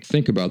thing.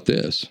 Think about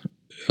this.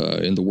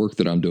 In the work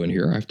that I'm doing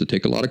here, I have to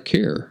take a lot of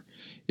care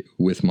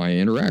with my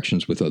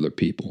interactions with other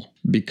people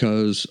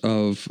because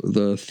of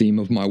the theme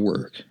of my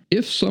work.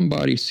 If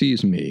somebody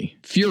sees me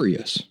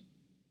furious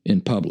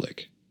in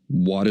public,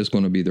 what is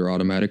going to be their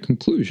automatic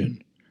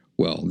conclusion?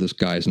 Well, this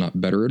guy's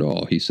not better at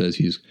all. He says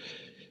he's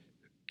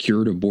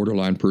cured of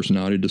borderline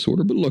personality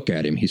disorder, but look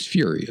at him, he's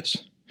furious.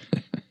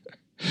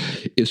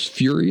 Is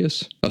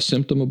furious a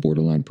symptom of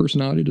borderline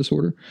personality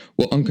disorder?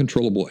 Well,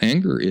 uncontrollable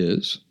anger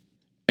is.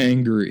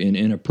 Anger in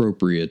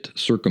inappropriate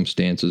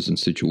circumstances and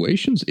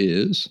situations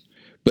is.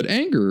 But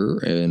anger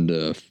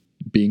and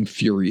being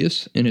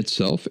furious in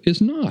itself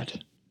is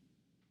not.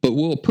 But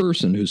will a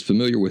person who's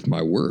familiar with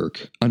my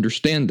work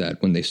understand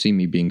that when they see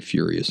me being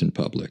furious in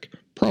public?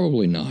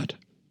 Probably not.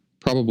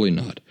 Probably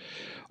not.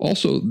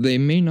 Also, they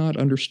may not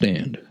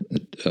understand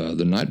that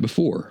the night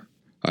before,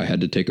 I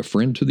had to take a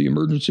friend to the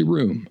emergency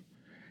room.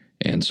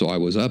 And so I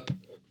was up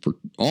for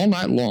all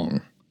night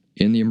long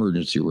in the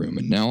emergency room.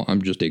 And now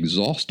I'm just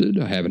exhausted.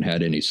 I haven't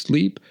had any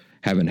sleep,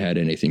 haven't had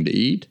anything to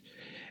eat.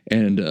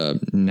 And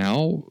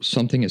now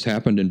something has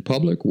happened in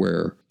public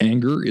where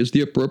anger is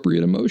the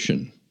appropriate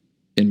emotion.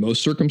 In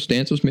most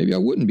circumstances, maybe I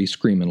wouldn't be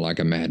screaming like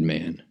a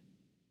madman.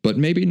 But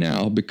maybe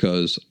now,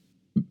 because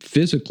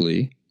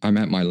physically I'm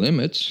at my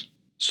limits,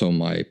 so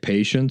my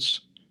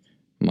patience,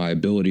 my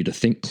ability to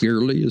think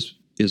clearly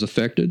is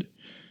affected,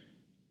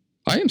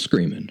 I am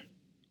screaming.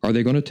 Are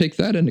they going to take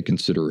that into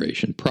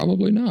consideration?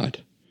 Probably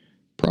not.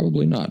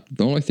 Probably not.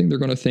 The only thing they're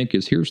going to think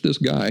is, here's this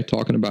guy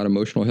talking about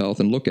emotional health,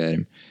 and look at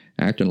him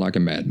acting like a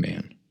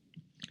madman.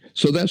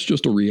 So that's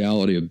just a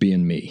reality of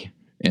being me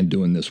and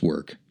doing this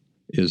work,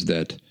 is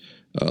that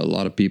a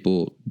lot of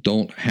people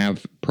don't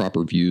have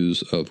proper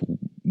views of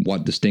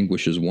what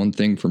distinguishes one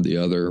thing from the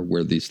other,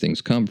 where these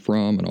things come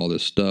from, and all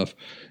this stuff.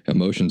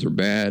 Emotions are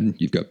bad.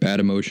 You've got bad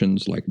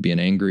emotions like being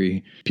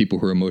angry. People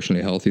who are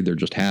emotionally healthy, they're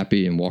just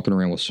happy and walking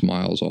around with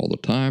smiles all the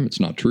time. It's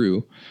not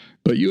true.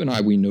 But you and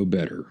I, we know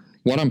better.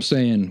 What I'm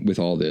saying with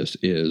all this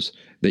is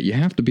that you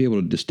have to be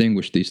able to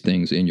distinguish these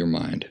things in your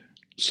mind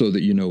so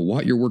that you know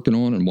what you're working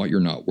on and what you're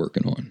not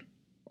working on.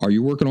 Are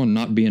you working on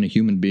not being a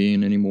human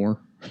being anymore?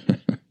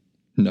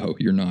 No,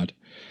 you're not.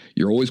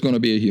 You're always going to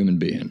be a human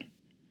being.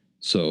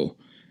 So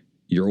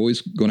you're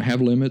always going to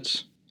have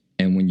limits,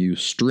 and when you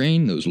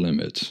strain those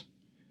limits,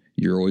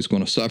 you're always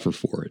going to suffer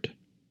for it.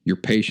 Your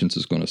patience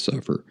is going to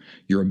suffer.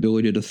 Your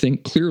ability to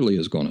think clearly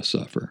is going to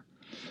suffer.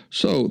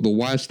 So the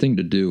wise thing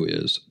to do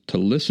is to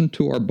listen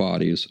to our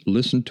bodies,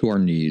 listen to our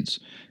needs,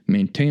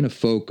 maintain a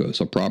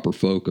proper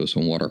focus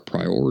on what our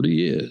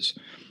priority is,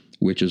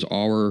 which is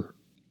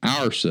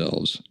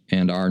ourselves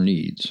and our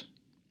needs.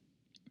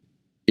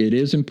 It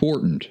is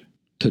important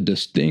to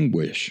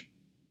distinguish,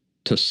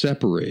 to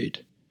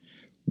separate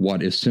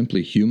what is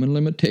simply human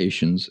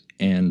limitations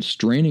and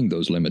straining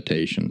those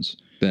limitations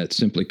that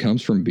simply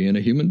comes from being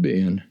a human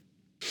being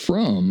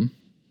from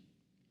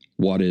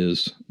what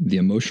is the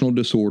emotional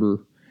disorder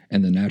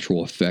and the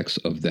natural effects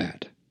of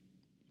that.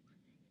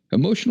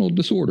 Emotional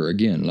disorder,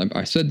 again,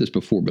 I said this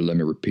before, but let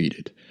me repeat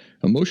it.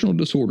 Emotional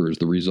disorder is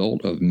the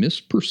result of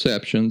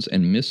misperceptions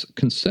and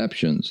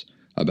misconceptions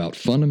about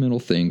fundamental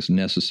things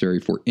necessary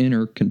for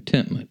inner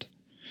contentment.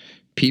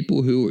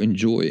 People who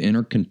enjoy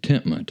inner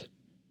contentment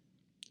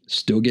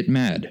still get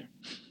mad.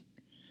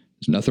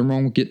 There's nothing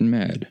wrong with getting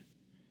mad.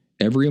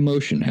 Every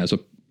emotion has a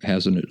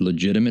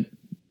legitimate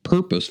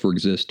purpose for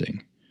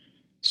existing.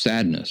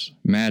 Sadness,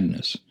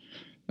 madness,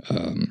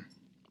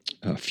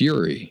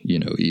 fury,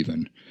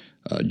 even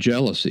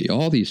jealousy,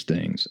 all these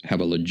things have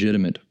a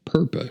legitimate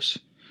purpose.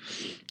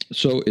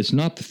 So it's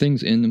not the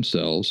things in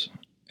themselves,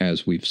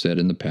 as we've said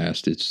in the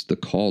past, it's the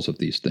cause of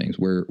these things.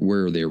 Where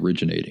are they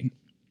originating?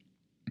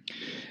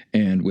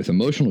 And with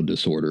emotional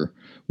disorder,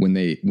 when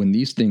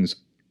these things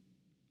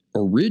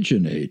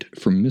originate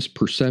from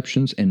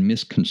misperceptions and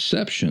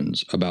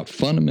misconceptions about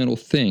fundamental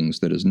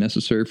things that is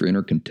necessary for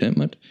inner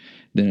contentment,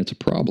 then it's a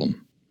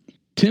problem.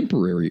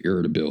 Temporary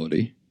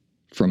irritability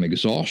from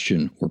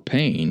exhaustion or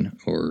pain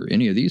or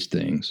any of these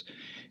things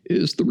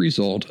is the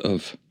result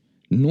of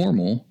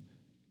normal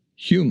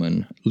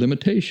human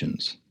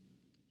limitations.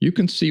 You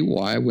can see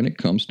why, when it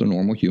comes to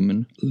normal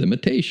human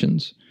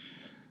limitations,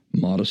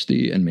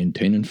 modesty and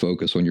maintaining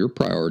focus on your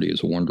priority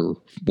is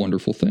a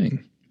wonderful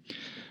thing.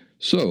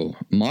 So,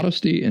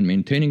 modesty and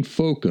maintaining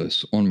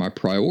focus on my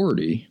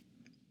priority,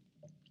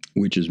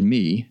 which is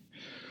me,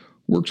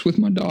 works with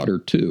my daughter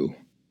too.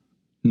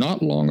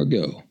 Not long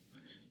ago,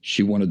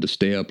 she wanted to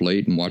stay up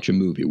late and watch a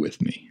movie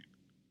with me.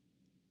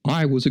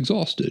 I was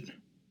exhausted.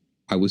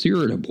 I was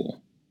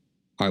irritable.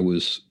 I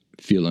was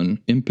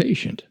feeling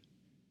impatient.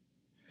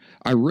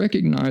 I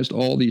recognized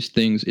all these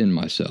things in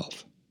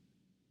myself.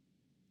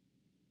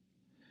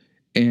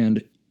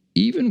 And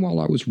even while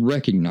I was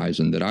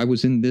recognizing that I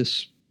was in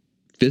this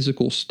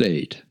physical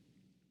state,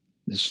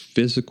 this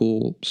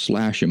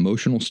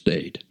physical/emotional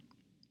state,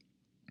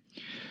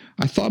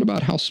 I thought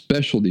about how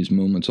special these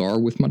moments are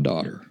with my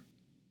daughter,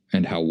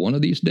 and how one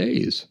of these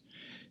days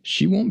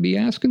she won't be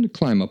asking to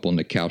climb up on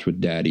the couch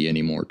with Daddy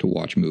anymore to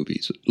watch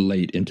movies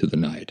late into the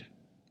night.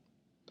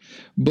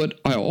 But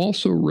I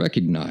also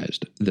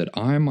recognized that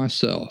I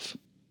myself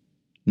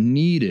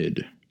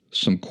needed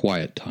some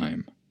quiet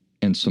time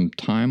and some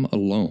time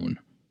alone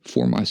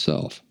for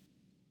myself.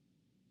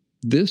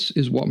 This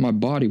is what my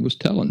body was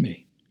telling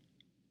me.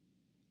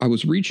 I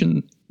was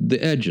reaching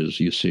the edges,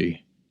 you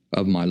see,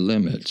 of my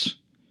limits,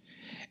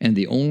 and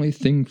the only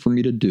thing for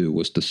me to do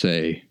was to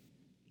say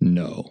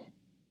no.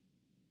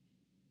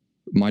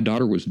 My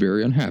daughter was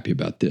very unhappy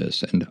about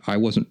this, and I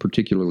wasn't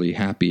particularly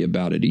happy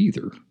about it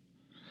either.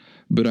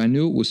 But I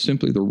knew it was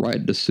simply the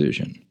right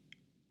decision.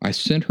 I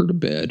sent her to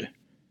bed,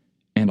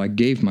 and I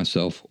gave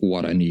myself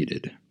what I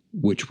needed,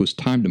 which was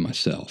time to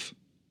myself.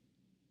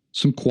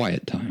 Some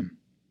quiet time.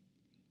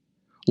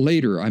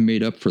 Later, I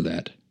made up for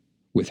that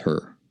with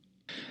her.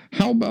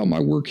 How about my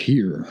work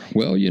here?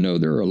 Well,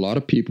 there are a lot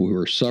of people who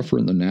are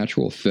suffering the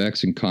natural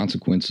effects and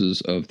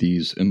consequences of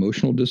these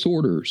emotional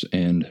disorders,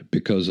 and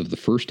because of the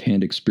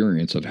first-hand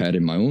experience I've had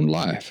in my own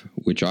life,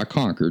 which I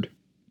conquered,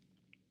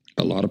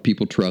 a lot of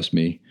people trust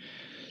me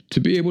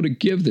to be able to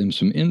give them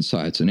some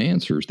insights and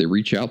answers. They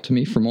reach out to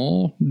me from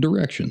all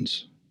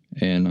directions,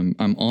 and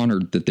I'm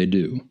honored that they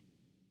do.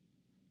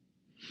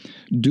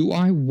 Do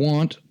I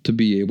want to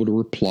be able to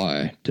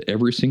reply to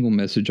every single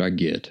message I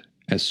get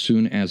as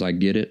soon as I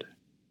get it?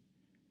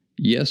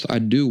 Yes, I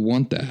do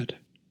want that.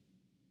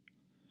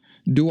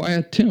 Do I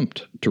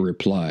attempt to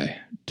reply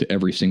to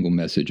every single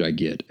message I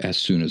get as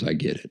soon as I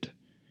get it?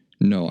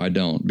 No, I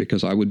don't,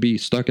 because I would be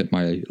stuck at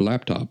my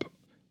laptop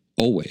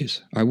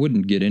always. I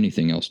wouldn't get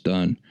anything else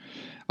done.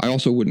 I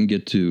also wouldn't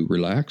get to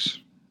relax.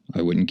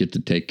 I wouldn't get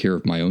to take care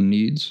of my own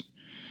needs.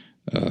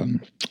 I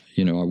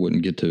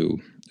wouldn't get to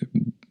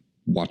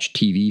watch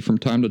TV from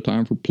time to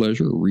time for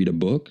pleasure or read a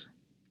book.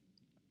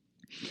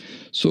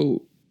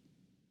 So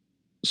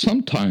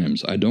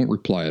Sometimes I don't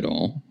reply at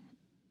all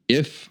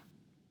if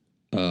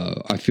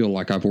I feel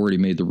like I've already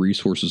made the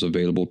resources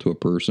available to a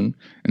person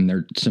and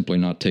they're simply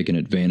not taking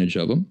advantage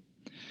of them.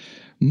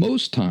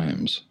 Most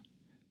times,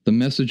 the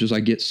messages I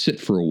get sit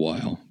for a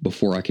while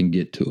before I can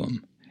get to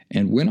them.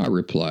 And when I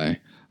reply,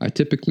 I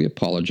typically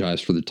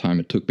apologize for the time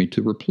it took me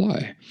to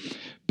reply.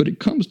 But it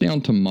comes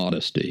down to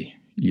modesty,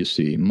 you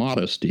see,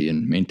 modesty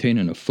and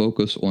maintaining a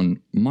focus on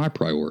my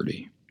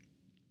priority.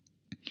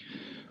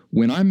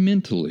 When I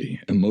mentally,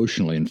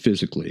 emotionally, and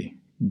physically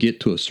get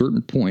to a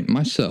certain point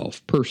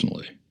myself,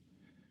 personally,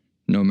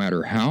 no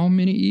matter how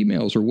many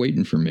emails are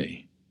waiting for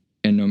me,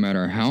 and no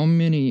matter how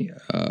many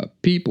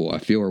people I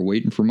feel are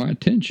waiting for my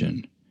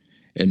attention,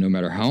 and no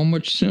matter how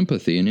much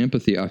sympathy and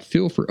empathy I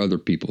feel for other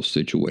people's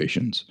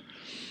situations,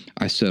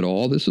 I set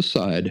all this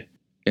aside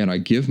and I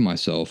give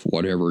myself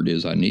whatever it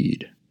is I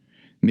need.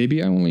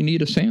 Maybe I only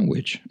need a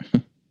sandwich.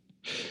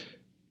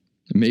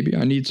 Maybe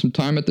I need some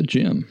time at the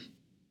gym.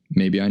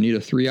 Maybe I need a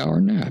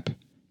 3-hour nap.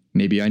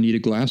 Maybe I need a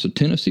glass of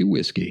Tennessee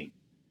whiskey.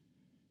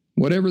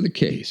 Whatever the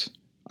case,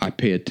 I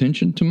pay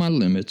attention to my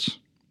limits.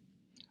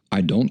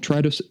 I don't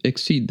try to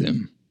exceed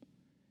them.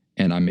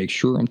 And I make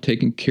sure I'm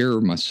taking care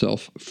of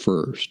myself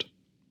first.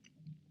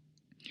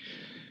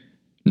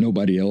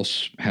 Nobody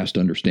else has to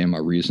understand my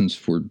reasons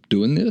for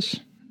doing this.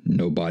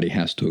 Nobody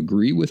has to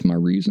agree with my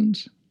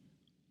reasons.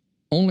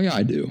 Only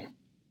I do.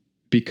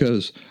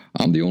 Because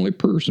I'm the only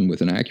person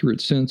with an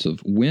accurate sense of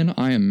when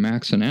I am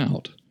maxing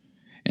out.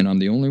 And I'm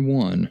the only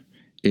one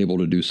able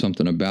to do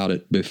something about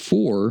it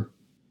before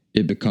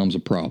it becomes a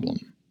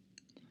problem.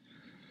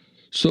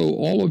 So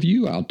all of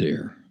you out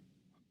there,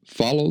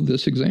 follow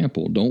this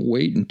example. Don't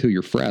wait until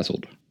you're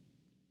frazzled.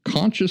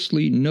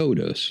 Consciously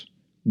notice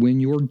when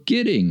you're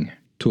getting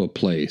to a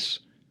place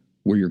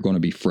where you're going to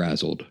be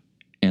frazzled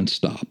and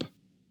stop.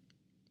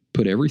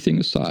 Put everything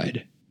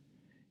aside.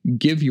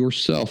 Give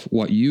yourself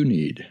what you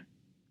need.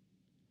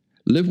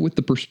 Live with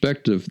the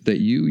perspective that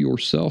you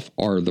yourself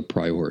are the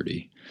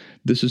priority.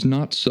 This is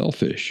not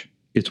selfish.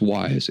 It's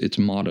wise. It's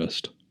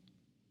modest.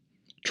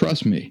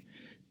 Trust me,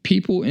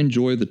 people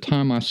enjoy the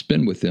time I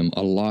spend with them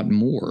a lot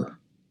more.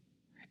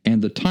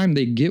 And the time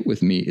they get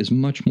with me is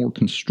much more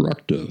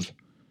constructive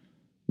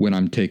when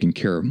I'm taking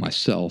care of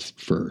myself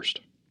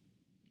first.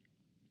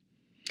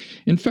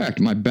 In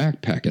fact, my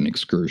backpacking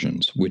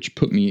excursions, which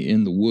put me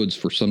in the woods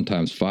for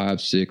sometimes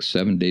 5, 6,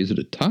 7 days at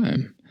a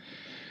time,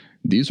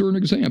 these are an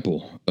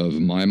example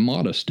of my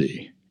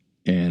modesty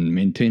and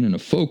maintaining a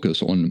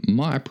focus on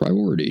my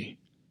priority.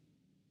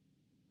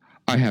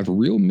 I have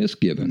real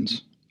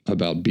misgivings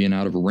about being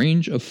out of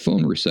range of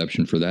phone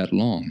reception for that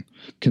long,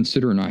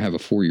 considering I have a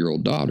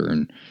 4-year-old daughter,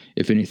 and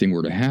if anything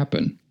were to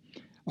happen,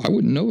 I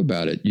wouldn't know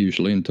about it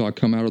usually until I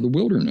come out of the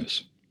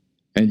wilderness.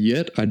 And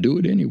yet I do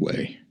it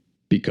anyway,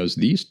 because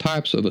these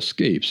types of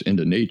escapes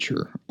into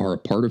nature are a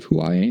part of who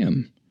I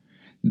am.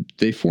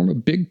 They form a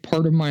big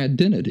part of my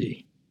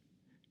identity.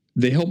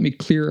 They help me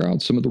clear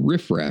out some of the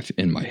riffraff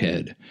in my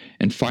head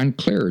and find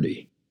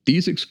clarity.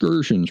 These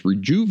excursions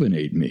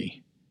rejuvenate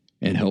me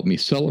and help me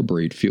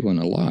celebrate feeling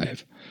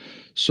alive,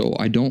 so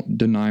I don't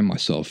deny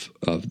myself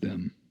of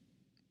them.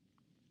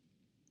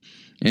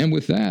 And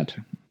with that,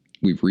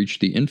 we've reached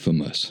the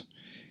infamous,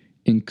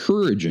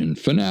 encouraging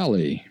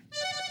finale.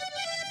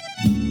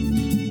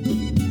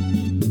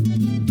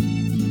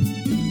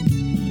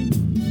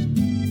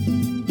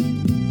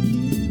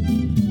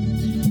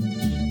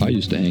 I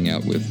used to hang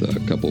out with a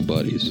couple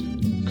buddies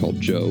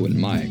called Joe and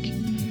Mike.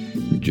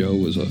 Joe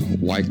was a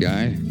white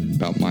guy,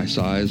 about my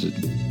size,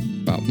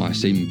 about my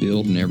same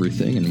build and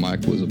everything, and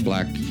Mike was a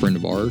black friend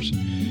of ours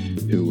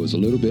who was a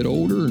little bit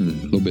older and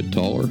a little bit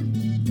taller.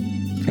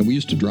 And we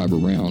used to drive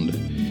around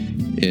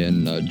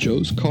in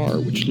Joe's car,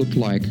 which looked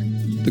like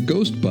the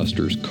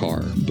Ghostbusters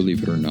car,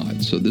 believe it or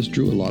not. So this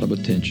drew a lot of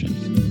attention.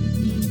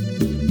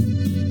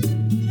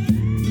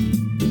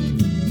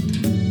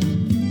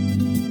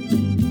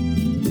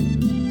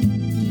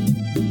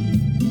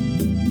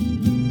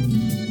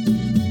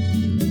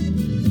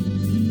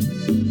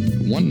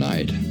 One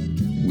night,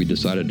 we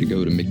decided to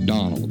go to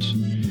McDonald's,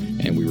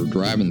 and we were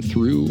driving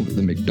through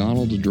the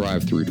McDonald's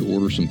drive-thru to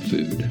order some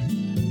food.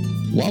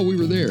 While we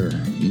were there,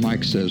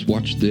 Mike says,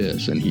 "Watch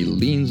this," and he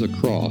leans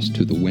across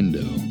to the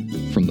window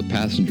from the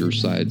passenger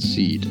side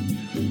seat,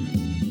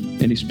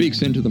 and he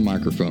speaks into the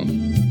microphone,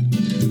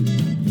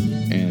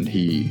 and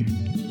he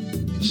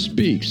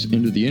speaks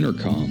into the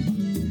intercom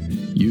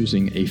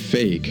using a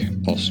fake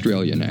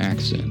Australian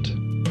accent.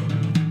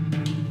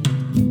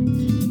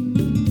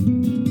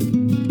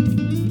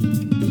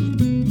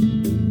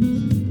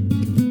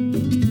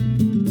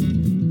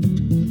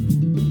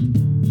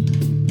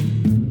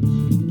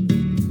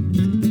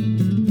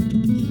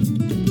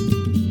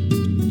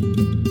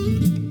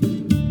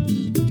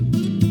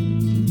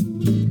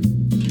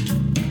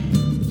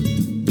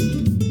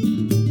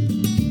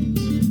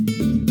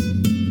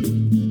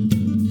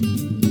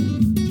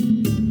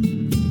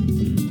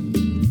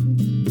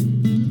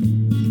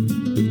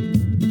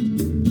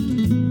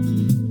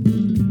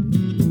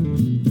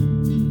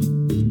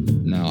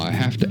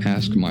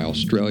 Ask my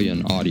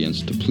Australian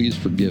audience to please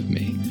forgive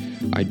me.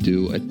 I I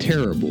do a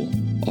terrible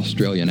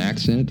Australian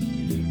accent,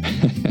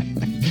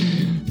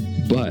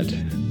 but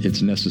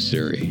it's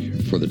necessary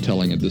for the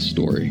telling of this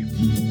story.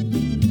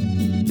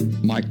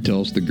 Mike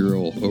tells the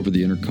girl over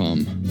the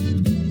intercom,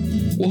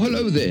 "Well,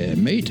 hello there,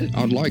 mate.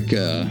 I'd like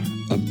a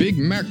Big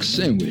Mac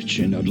sandwich,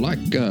 and I'd like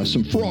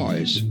some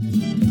fries."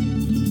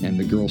 And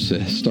the girl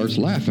starts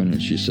laughing,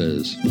 and she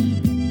says,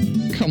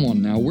 "Come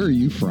on now, where are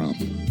you from?"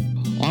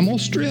 "I'm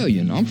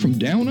Australian. I'm from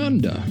down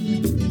under."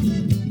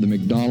 The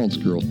McDonald's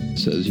girl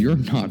says, "You're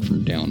not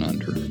from down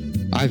under.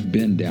 I've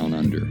been down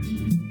under."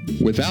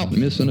 Without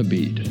missing a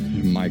beat,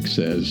 Mike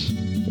says,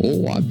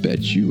 "Oh, I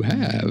bet you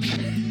have."